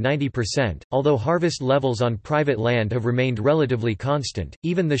about 90%, although harvest levels on private land have remained relatively constant.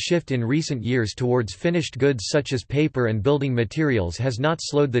 Even the shift in recent years towards finished goods such as paper and building materials has not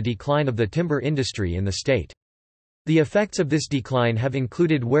slowed the decline of the timber industry in the state. The effects of this decline have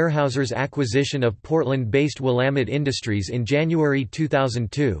included Weyerhaeuser's acquisition of Portland-based Willamette Industries in January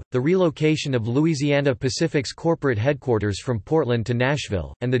 2002, the relocation of Louisiana Pacific's corporate headquarters from Portland to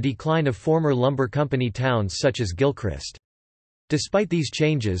Nashville, and the decline of former lumber company towns such as Gilchrist. Despite these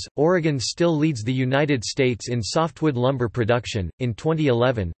changes, Oregon still leads the United States in softwood lumber production. In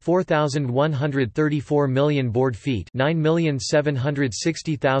 2011, 4,134 million board feet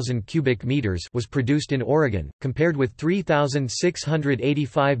 (9,760,000 cubic meters) was produced in Oregon, compared with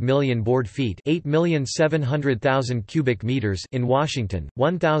 3,685 million board feet (8,700,000 cubic meters) in Washington,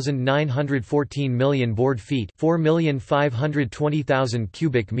 1,914 million board feet (4,520,000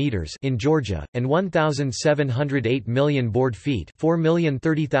 cubic meters) in Georgia, and 1,708 million board feet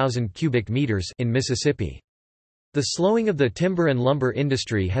 (4,030,000 cubic meters) in Mississippi. The slowing of the timber and lumber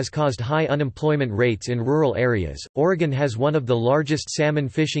industry has caused high unemployment rates in rural areas. Oregon has one of the largest salmon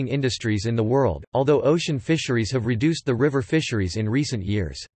fishing industries in the world, although ocean fisheries have reduced the river fisheries in recent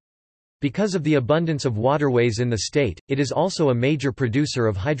years. Because of the abundance of waterways in the state, it is also a major producer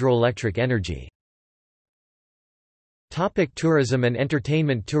of hydroelectric energy. Tourism and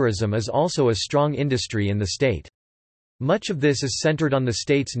entertainment. Tourism is also a strong industry in the state. Much of this is centered on the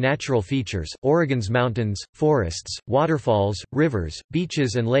state's natural features, Oregon's mountains, forests, waterfalls, rivers,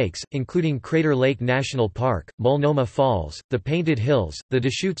 beaches and lakes, including Crater Lake National Park, Multnomah Falls, the Painted Hills, the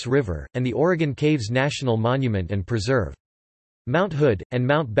Deschutes River, and the Oregon Caves National Monument and Preserve. Mount Hood, and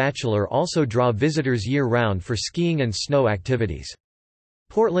Mount Bachelor also draw visitors year-round for skiing and snow activities.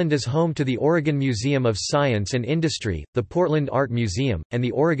 Portland is home to the Oregon Museum of Science and Industry, the Portland Art Museum, and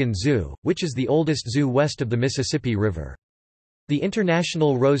the Oregon Zoo, which is the oldest zoo west of the Mississippi River. The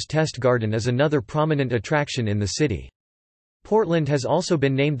International Rose Test Garden is another prominent attraction in the city. Portland has also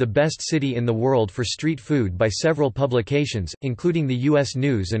been named the best city in the world for street food by several publications, including the U.S.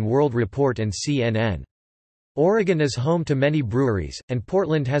 News & World Report and CNN. Oregon is home to many breweries, and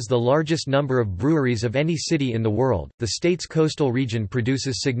Portland has the largest number of breweries of any city in the world. The state's coastal region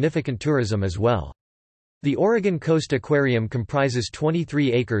produces significant tourism as well. The Oregon Coast Aquarium comprises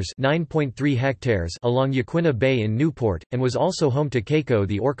 23 acres (9.3 hectares) along Yaquina Bay in Newport, and was also home to Keiko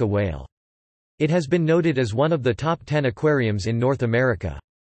the orca whale. It has been noted as one of the top 10 aquariums in North America.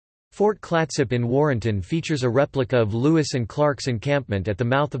 Fort Clatsop in Warrenton features a replica of Lewis and Clark's encampment at the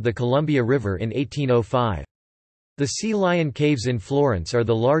mouth of the Columbia River in 1805. The Sea Lion Caves in Florence are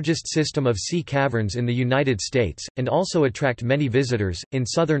the largest system of sea caverns in the United States, and also attract many visitors. In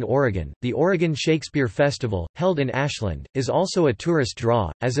southern Oregon, the Oregon Shakespeare Festival, held in Ashland, is also a tourist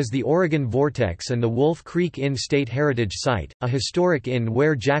draw, as is the Oregon Vortex and the Wolf Creek Inn State Heritage Site, a historic inn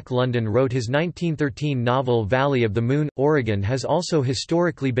where Jack London wrote his 1913 novel Valley of the Moon. Oregon has also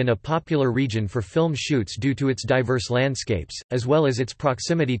historically been a popular region for film shoots due to its diverse landscapes, as well as its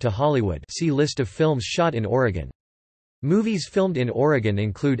proximity to Hollywood. See List of films shot in Oregon. Movies filmed in Oregon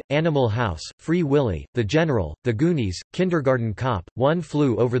include, Animal House, Free Willy, The General, The Goonies, Kindergarten Cop, One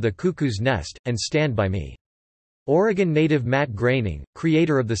Flew Over the Cuckoo's Nest, and Stand By Me. Oregon native Matt Groening,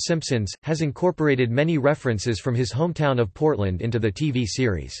 creator of The Simpsons, has incorporated many references from his hometown of Portland into the TV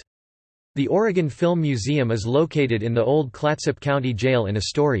series. The Oregon Film Museum is located in the old Clatsop County Jail in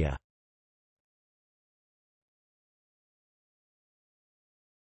Astoria.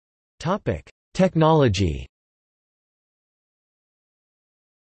 Technology.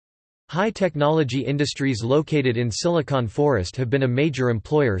 High-technology industries located in Silicon Forest have been a major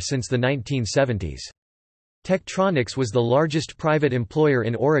employer since the 1970s. Tektronix was the largest private employer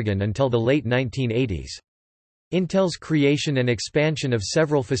in Oregon until the late 1980s. Intel's creation and expansion of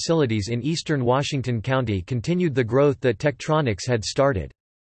several facilities in eastern Washington County continued the growth that Tektronix had started.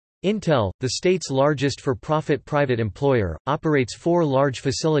 Intel, the state's largest for-profit private employer, operates 4 large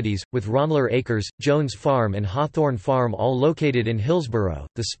facilities, with Ronler Acres, Jones Farm and Hawthorne Farm all located in Hillsboro.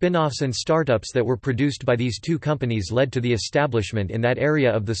 The spin-offs and startups that were produced by these two companies led to the establishment in that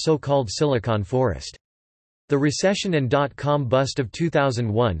area of the so-called Silicon Forest. The recession and dot-com bust of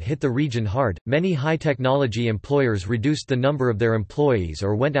 2001 hit the region hard. Many high-technology employers reduced the number of their employees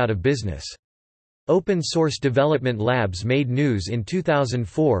or went out of business. Open Source Development Labs made news in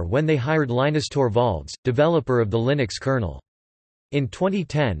 2004 when they hired Linus Torvalds, developer of the Linux kernel. In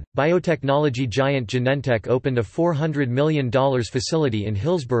 2010, biotechnology giant Genentech opened a $400 million facility in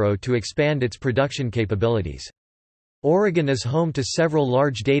Hillsboro to expand its production capabilities. Oregon is home to several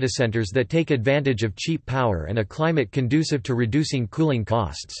large data centers that take advantage of cheap power and a climate conducive to reducing cooling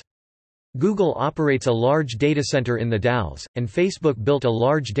costs. Google operates a large data center in the Dalles, and Facebook built a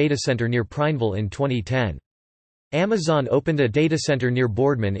large data center near Prineville in 2010. Amazon opened a data center near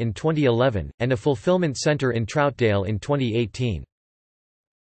Boardman in 2011, and a fulfillment center in Troutdale in 2018.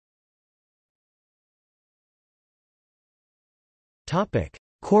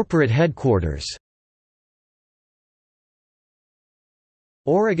 Corporate headquarters.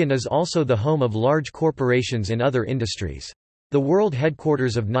 Oregon is also the home of large corporations in other industries. The world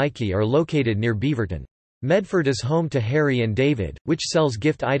headquarters of Nike are located near Beaverton. Medford is home to Harry & David, which sells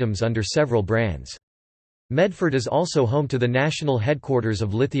gift items under several brands. Medford is also home to the national headquarters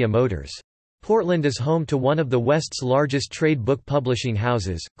of Lithia Motors. Portland is home to one of the West's largest trade book publishing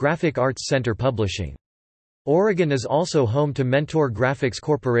houses, Graphic Arts Center Publishing. Oregon is also home to Mentor Graphics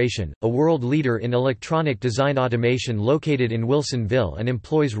Corporation, a world leader in electronic design automation located in Wilsonville and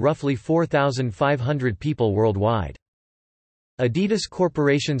employs roughly 4,500 people worldwide. Adidas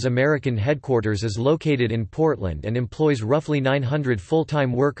Corporation's American headquarters is located in Portland and employs roughly 900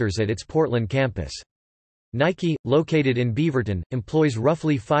 full-time workers at its Portland campus. Nike, located in Beaverton, employs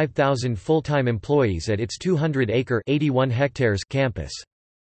roughly 5,000 full-time employees at its 200-acre (81 hectares) campus.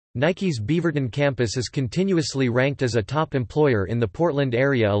 Nike's Beaverton campus is continuously ranked as a top employer in the Portland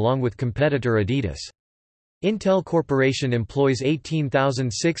area along with competitor Adidas. Intel Corporation employs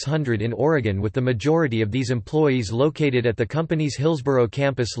 18,600 in Oregon, with the majority of these employees located at the company's Hillsboro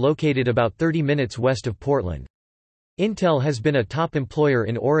campus located about 30 minutes west of Portland. Intel has been a top employer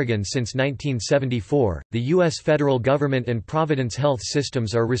in Oregon since 1974. The U.S. federal government and Providence Health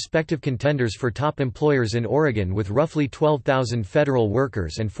Systems are respective contenders for top employers in Oregon, with roughly 12,000 federal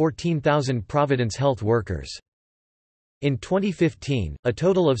workers and 14,000 Providence Health workers. In 2015, a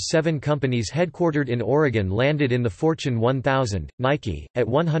total of 7 companies headquartered in Oregon landed in the Fortune 1000, Nike, at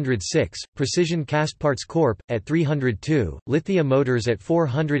 106, Precision Castparts Corp., at 302, Lithia Motors at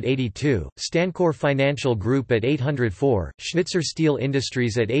 482, Stancor Financial Group at 804, Schnitzer Steel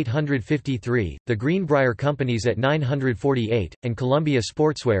Industries at 853, the Greenbrier Companies at 948, and Columbia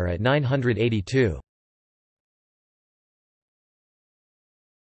Sportswear at 982.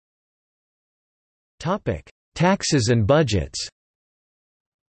 Taxes and budgets.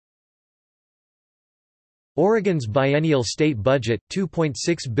 Oregon's biennial state budget, $2.6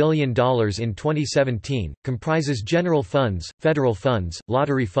 billion in 2017, comprises general funds, federal funds,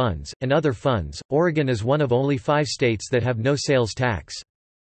 lottery funds, and other funds. Oregon is one of only 5 states that have no sales tax.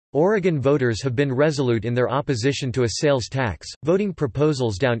 Oregon voters have been resolute in their opposition to a sales tax, voting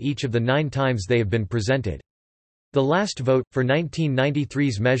proposals down each of the 9 times they have been presented. The last vote, for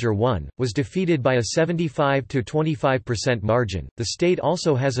 1993's Measure 1, was defeated by a 75 to 25% margin. The state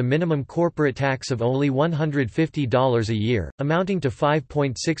also has a minimum corporate tax of only $150 a year, amounting to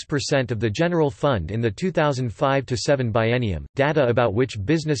 5.6% of the general fund in the 2005-7 biennium. Data about which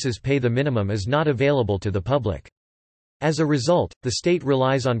businesses pay the minimum is not available to the public. As a result, the state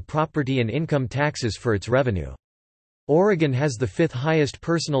relies on property and income taxes for its revenue. Oregon has the 5th highest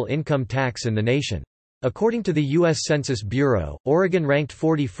personal income tax in the nation. According to the U.S. Census Bureau, Oregon ranked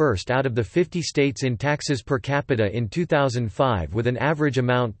 41st out of the 50 states in taxes per capita in 2005, with an average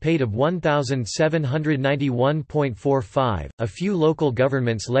amount paid of $1,791.45. A few local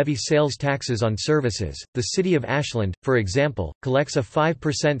governments levy sales taxes on services. The city of Ashland, for example, collects a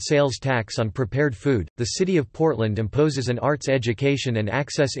 5% sales tax on prepared food. The city of Portland imposes an arts education and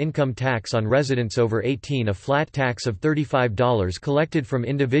access income tax on residents over 18, a flat tax of $35 collected from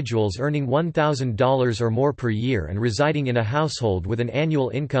individuals earning $1,000 or more per year and residing in a household with an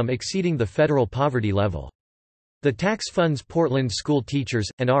annual income exceeding the federal poverty level. The tax funds Portland school teachers,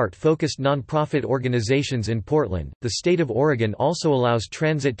 and art-focused nonprofit organizations in Portland. The state of Oregon also allows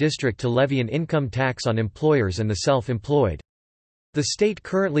Transit District to levy an income tax on employers and the self-employed. The state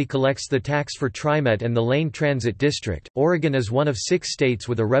currently collects the tax for TriMet and the Lane Transit District. Oregon is one of 6 states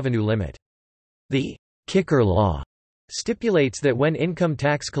with a revenue limit. The kicker law stipulates that when income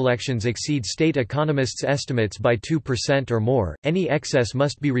tax collections exceed state economists' estimates by 2% or more, any excess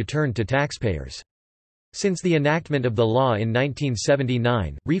must be returned to taxpayers. Since the enactment of the law in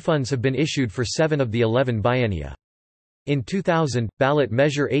 1979, refunds have been issued for 7 of the 11 biennia. In 2000, Ballot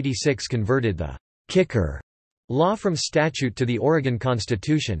Measure 86 converted the kicker law from statute to the Oregon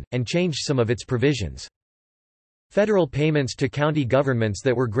Constitution, and changed some of its provisions. Federal payments to county governments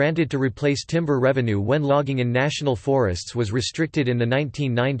that were granted to replace timber revenue when logging in national forests was restricted in the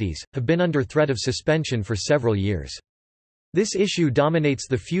 1990s, have been under threat of suspension for several years. This issue dominates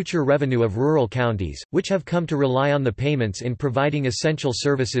the future revenue of rural counties, which have come to rely on the payments in providing essential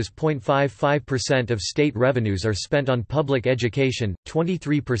services. 0.55% of state revenues are spent on public education,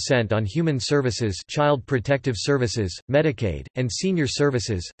 23% on human services, child protective services, Medicaid, and senior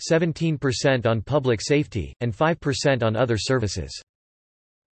services, 17% on public safety, and 5% on other services.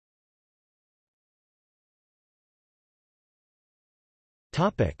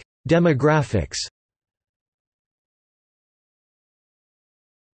 Topic: Demographics.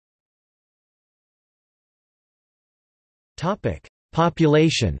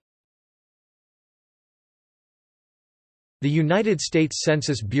 Population. The United States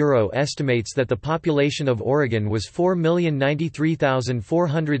Census Bureau estimates that the population of Oregon was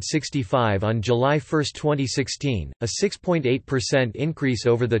 4,093,465 on July 1, 2016, a 6.8% increase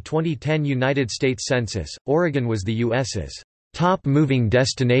over the 2010 United States Census. Oregon was the U.S.'s top moving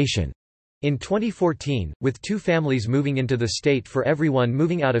destination in 2014, with 2 families moving into the state for every one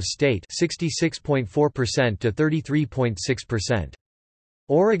moving out of state, 66.4% to 33.6%.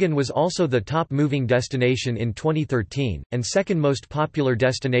 Oregon was also the top moving destination in 2013, and second most popular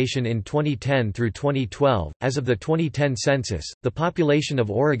destination in 2010 through 2012. As of the 2010 census, the population of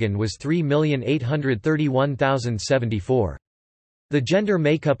Oregon was 3,831,074. The gender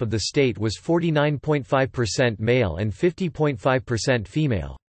makeup of the state was 49.5% male and 50.5%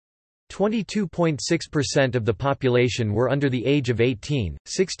 female. 22.6% of the population were under the age of 18,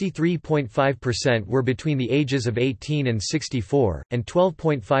 63.5% were between the ages of 18 and 64, and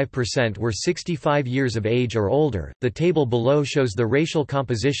 12.5% were 65 years of age or older. The table below shows the racial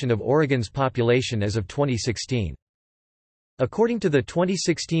composition of Oregon's population as of 2016. According to the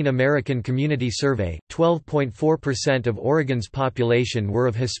 2016 American Community Survey, 12.4% of Oregon's population were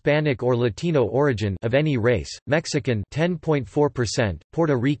of Hispanic or Latino origin of any race, Mexican 10.4%,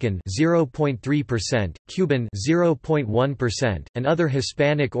 Puerto Rican 0.3%, Cuban 0.1%, and other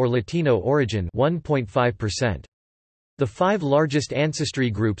Hispanic or Latino origin 1.5%. The 5 largest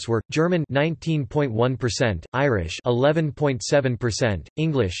ancestry groups were German 19.1%, Irish 11.7%,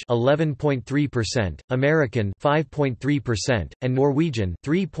 English 11.3%, American 5.3%, and Norwegian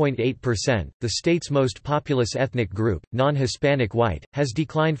 3.8%. The state's most populous ethnic group, non-Hispanic white, has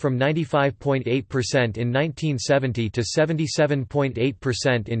declined from 95.8% in 1970 to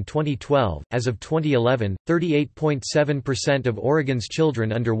 77.8% in 2012. As of 2011, 38.7% of Oregon's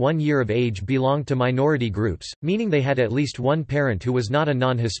children under 1 year of age belonged to minority groups, meaning they had at least one parent who was not a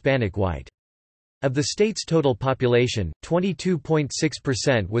non-Hispanic white. Of the state's total population,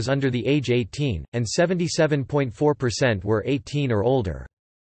 22.6% was under the age 18, and 77.4% were 18 or older.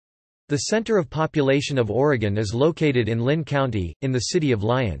 The center of population of Oregon is located in Lynn County, in the city of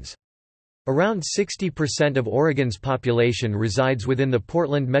Lyons. Around 60% of Oregon's population resides within the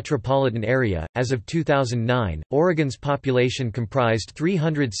Portland metropolitan area. As of 2009, Oregon's population comprised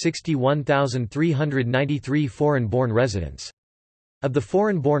 361,393 foreign-born residents. Of the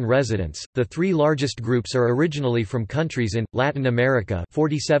foreign-born residents, the 3 largest groups are originally from countries in Latin America,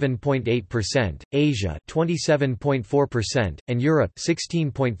 47.8%, Asia, 27.4%, and Europe,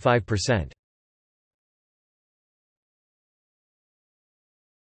 16.5%.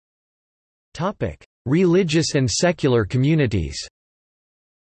 Topic: Religious and secular communities.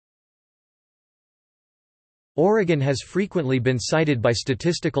 Oregon has frequently been cited by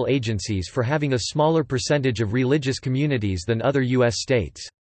statistical agencies for having a smaller percentage of religious communities than other U.S. states.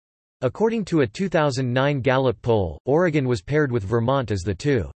 According to a 2009 Gallup poll, Oregon was paired with Vermont as the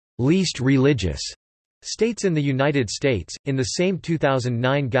 2 least religious states in the United States. In the same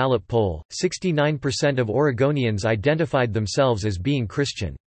 2009 Gallup poll, 69% of Oregonians identified themselves as being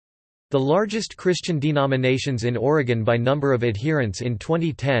Christian. The largest Christian denominations in Oregon by number of adherents in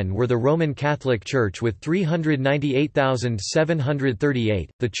 2010 were the Roman Catholic Church with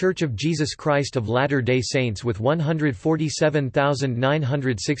 398,738, the Church of Jesus Christ of Latter-day Saints with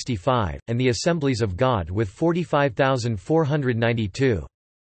 147,965, and the Assemblies of God with 45,492.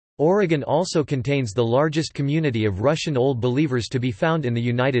 Oregon also contains the largest community of Russian Old Believers to be found in the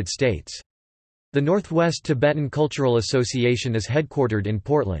United States. The Northwest Tibetan Cultural Association is headquartered in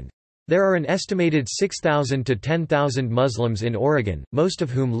Portland. There are an estimated 6,000 to 10,000 Muslims in Oregon, most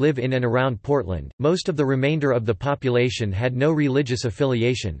of whom live in and around Portland. Most of the remainder of the population had no religious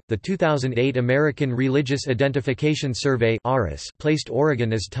affiliation. The 2008 American Religious Identification Survey (ARIS) placed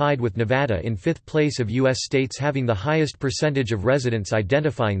Oregon as tied with Nevada in 5th place of U.S. states having the highest percentage of residents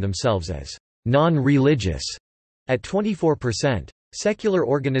identifying themselves as non-religious, at 24%. Secular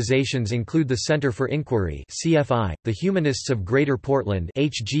organizations include the Center for Inquiry (CFI), the Humanists of Greater Portland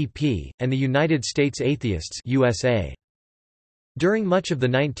 (HGP), and the United States Atheists (USA). During much of the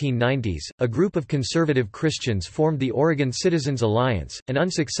 1990s, a group of conservative Christians formed the Oregon Citizens Alliance, and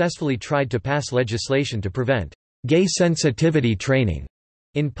unsuccessfully tried to pass legislation to prevent gay sensitivity training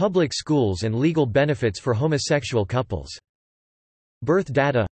in public schools and legal benefits for homosexual couples. Birth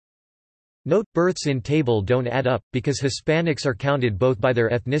data. Note: births in table don't add up, because Hispanics are counted both by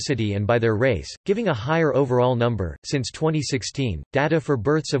their ethnicity and by their race, giving a higher overall number. Since 2016, data for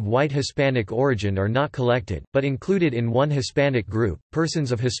births of white Hispanic origin are not collected, but included in one Hispanic group.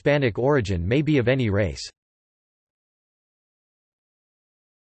 Persons of Hispanic origin may be of any race.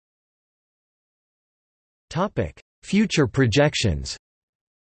 Topic: Future projections.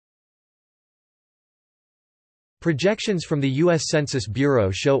 Projections from the U.S. Census Bureau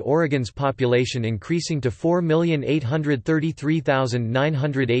show Oregon's population increasing to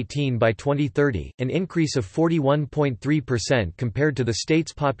 4,833,918 by 2030, an increase of 41.3% compared to the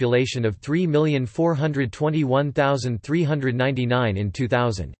state's population of 3,421,399 in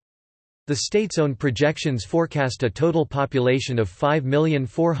 2000. The state's own projections forecast a total population of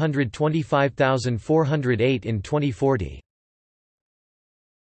 5,425,408 in 2040.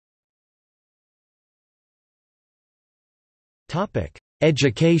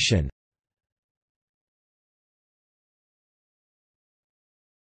 Education.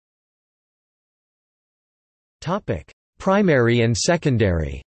 Primary and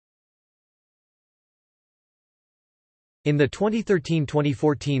secondary. In the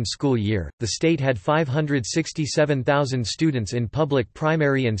 2013-2014 school year, the state had 567,000 students in public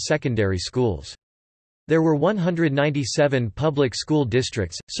primary and secondary schools. There were 197 public school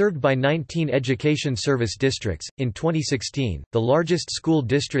districts, served by 19 education service districts. In 2016, the largest school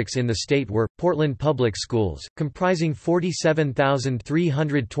districts in the state were Portland Public Schools, comprising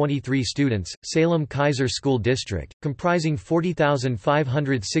 47,323 students, Salem Keizer School District, comprising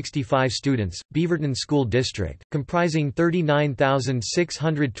 40,565 students, Beaverton School District, comprising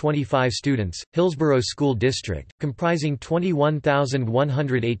 39,625 students, Hillsborough School District, comprising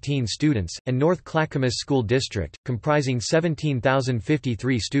 21,118 students, and North Clackamas School District, comprising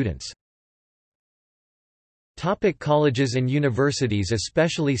 17,053 students. Colleges and universities.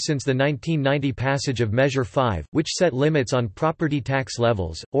 Especially since the 1990 passage of Measure 5, which set limits on property tax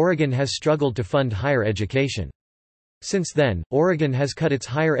levels, Oregon has struggled to fund higher education. Since then, Oregon has cut its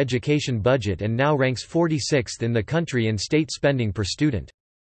higher education budget and now ranks 46th in the country in state spending per student.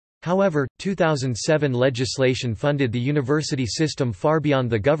 However, 2007 legislation funded the university system far beyond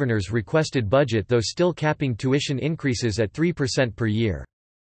the governor's requested budget, though still capping tuition increases at 3% per year.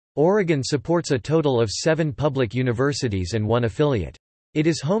 Oregon supports a total of 7 public universities and 1 affiliate. It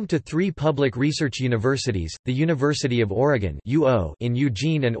is home to 3 public research universities, the University of Oregon in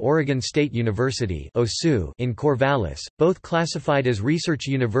Eugene and Oregon State University in Corvallis, both classified as research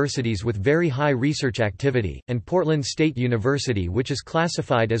universities with very high research activity, and Portland State University, which is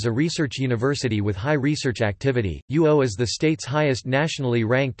classified as a research university with high research activity. UO is the state's highest nationally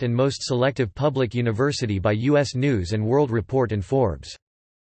ranked and most selective public university by U.S. News & World Report and Forbes.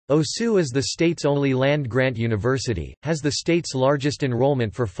 OSU is the state's only land-grant university, has the state's largest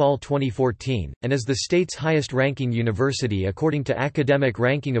enrollment for fall 2014, and is the state's highest-ranking university according to Academic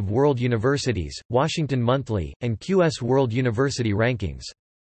Ranking of World Universities, Washington Monthly, and QS World University Rankings.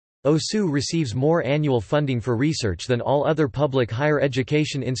 OSU receives more annual funding for research than all other public higher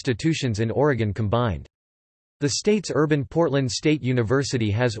education institutions in Oregon combined. The state's urban Portland State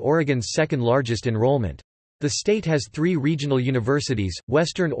University has Oregon's second-largest enrollment. The state has 3 regional universities,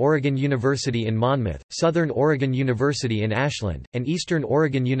 Western Oregon University in Monmouth, Southern Oregon University in Ashland, and Eastern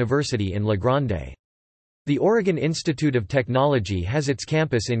Oregon University in La Grande. The Oregon Institute of Technology has its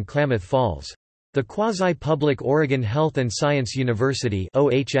campus in Klamath Falls. The quasi-public Oregon Health and Science University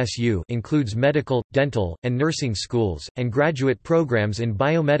includes medical, dental, and nursing schools, and graduate programs in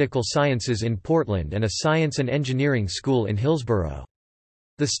biomedical sciences in Portland and a science and engineering school in Hillsborough.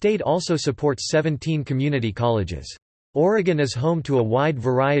 The state also supports 17 community colleges. Oregon is home to a wide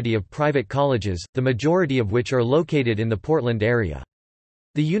variety of private colleges, the majority of which are located in the Portland area.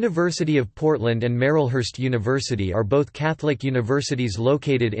 The University of Portland and Marylhurst University are both Catholic universities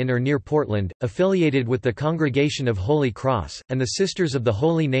located in or near Portland, affiliated with the Congregation of Holy Cross, and the Sisters of the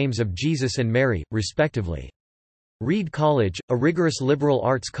Holy Names of Jesus and Mary, respectively. Reed College, a rigorous liberal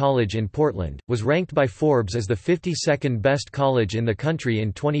arts college in Portland, was ranked by Forbes as the 52nd best college in the country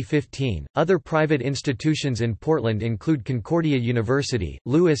in 2015. Other private institutions in Portland include Concordia University,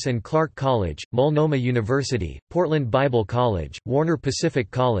 Lewis and Clark College, Multnomah University, Portland Bible College, Warner Pacific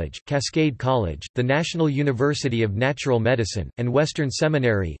College, Cascade College, the National University of Natural Medicine, and Western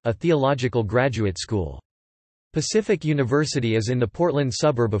Seminary, a theological graduate school. Pacific University is in the Portland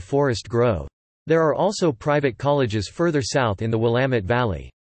suburb of Forest Grove. There are also private colleges further south in the Willamette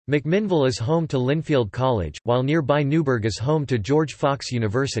Valley. McMinnville is home to Linfield College, while nearby Newburgh is home to George Fox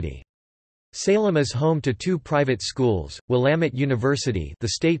University. Salem is home to two private schools, Willamette University, the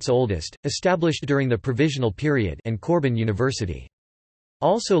state's oldest, established during the Provisional period, and Corban University.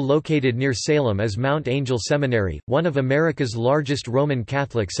 Also located near Salem is Mount Angel Seminary, one of America's largest Roman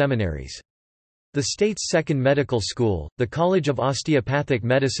Catholic seminaries. The state's second medical school, the College of Osteopathic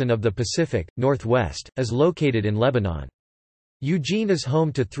Medicine of the Pacific Northwest, is located in Lebanon. Eugene is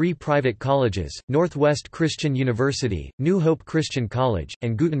home to three private colleges, Northwest Christian University, New Hope Christian College,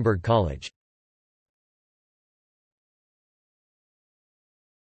 and Gutenberg College.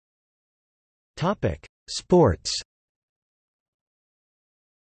 Sports.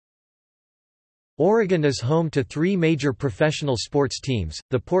 Oregon is home to three major professional sports teams,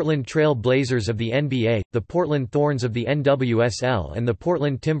 the Portland Trail Blazers of the NBA, the Portland Thorns of the NWSL and the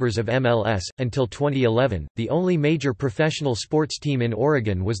Portland Timbers of MLS. Until 2011, the only major professional sports team in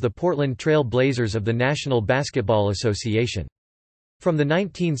Oregon was the Portland Trail Blazers of the National Basketball Association. From the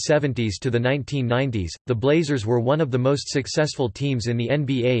 1970s to the 1990s, the Blazers were one of the most successful teams in the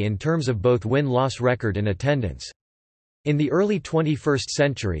NBA in terms of both win-loss record and attendance. In the early 21st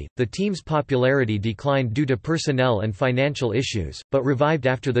century, the team's popularity declined due to personnel and financial issues, but revived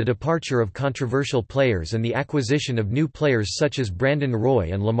after the departure of controversial players and the acquisition of new players such as Brandon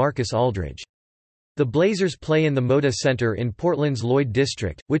Roy and LaMarcus Aldridge. The Blazers play in the Moda Center in Portland's Lloyd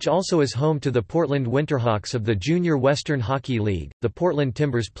District, which also is home to the Portland Winterhawks of the Junior Western Hockey League. The Portland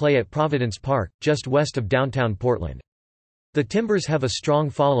Timbers play at Providence Park, just west of downtown Portland. The Timbers have a strong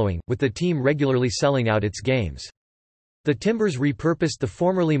following, with the team regularly selling out its games. The Timbers repurposed the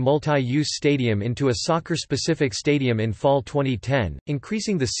formerly multi-use stadium into a soccer-specific stadium in fall 2010,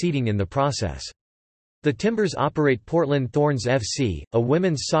 increasing the seating in the process. The Timbers operate Portland Thorns FC, a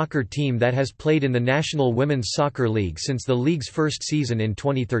women's soccer team that has played in the National Women's Soccer League since the league's first season in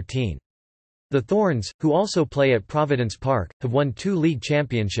 2013. The Thorns, who also play at Providence Park, have won 2 league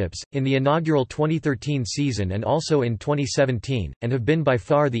championships, in the inaugural 2013 season and also in 2017, and have been by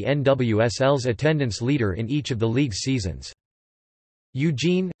far the NWSL's attendance leader in each of the league's seasons.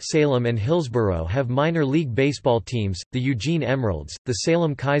 Eugene, Salem and Hillsborough have minor league baseball teams, the Eugene Emeralds, the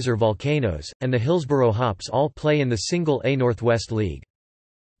Salem Kaiser Volcanoes, and the Hillsborough Hops all play in the Single-A Northwest League.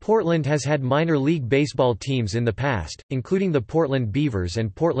 Portland has had minor league baseball teams in the past, including the Portland Beavers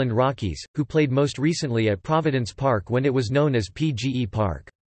and Portland Rockies, who played most recently at Providence Park when it was known as PGE Park.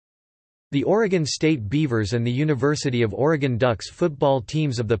 The Oregon State Beavers and the University of Oregon Ducks football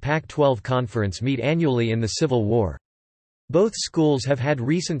teams of the Pac-12 Conference meet annually in the Civil War. Both schools have had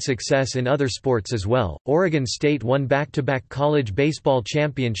recent success in other sports as well. Oregon State won back-to-back college baseball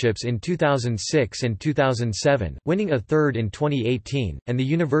championships in 2006 and 2007, winning a third in 2018, and the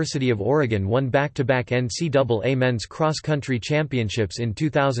University of Oregon won back-to-back NCAA men's cross-country championships in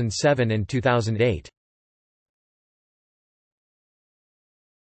 2007 and 2008.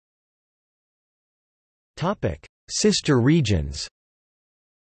 Topic: Sister regions.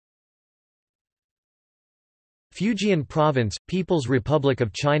 Fujian Province, People's Republic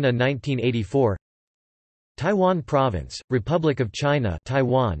of China 1984. Taiwan Province, Republic of China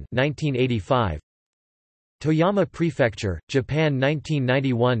Taiwan 1985. Toyama Prefecture, Japan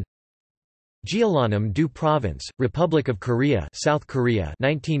 1991. Jeollanam-do Province, Republic of Korea South Korea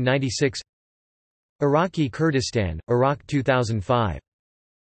 1996. Iraqi Kurdistan, Iraq 2005.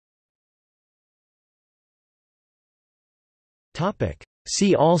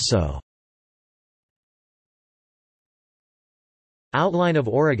 See also: Outline of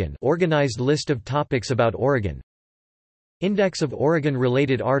Oregon, organized list of topics about Oregon. Index of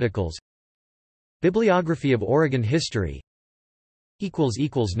Oregon-related articles. Bibliography of Oregon history.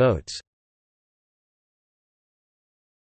 Notes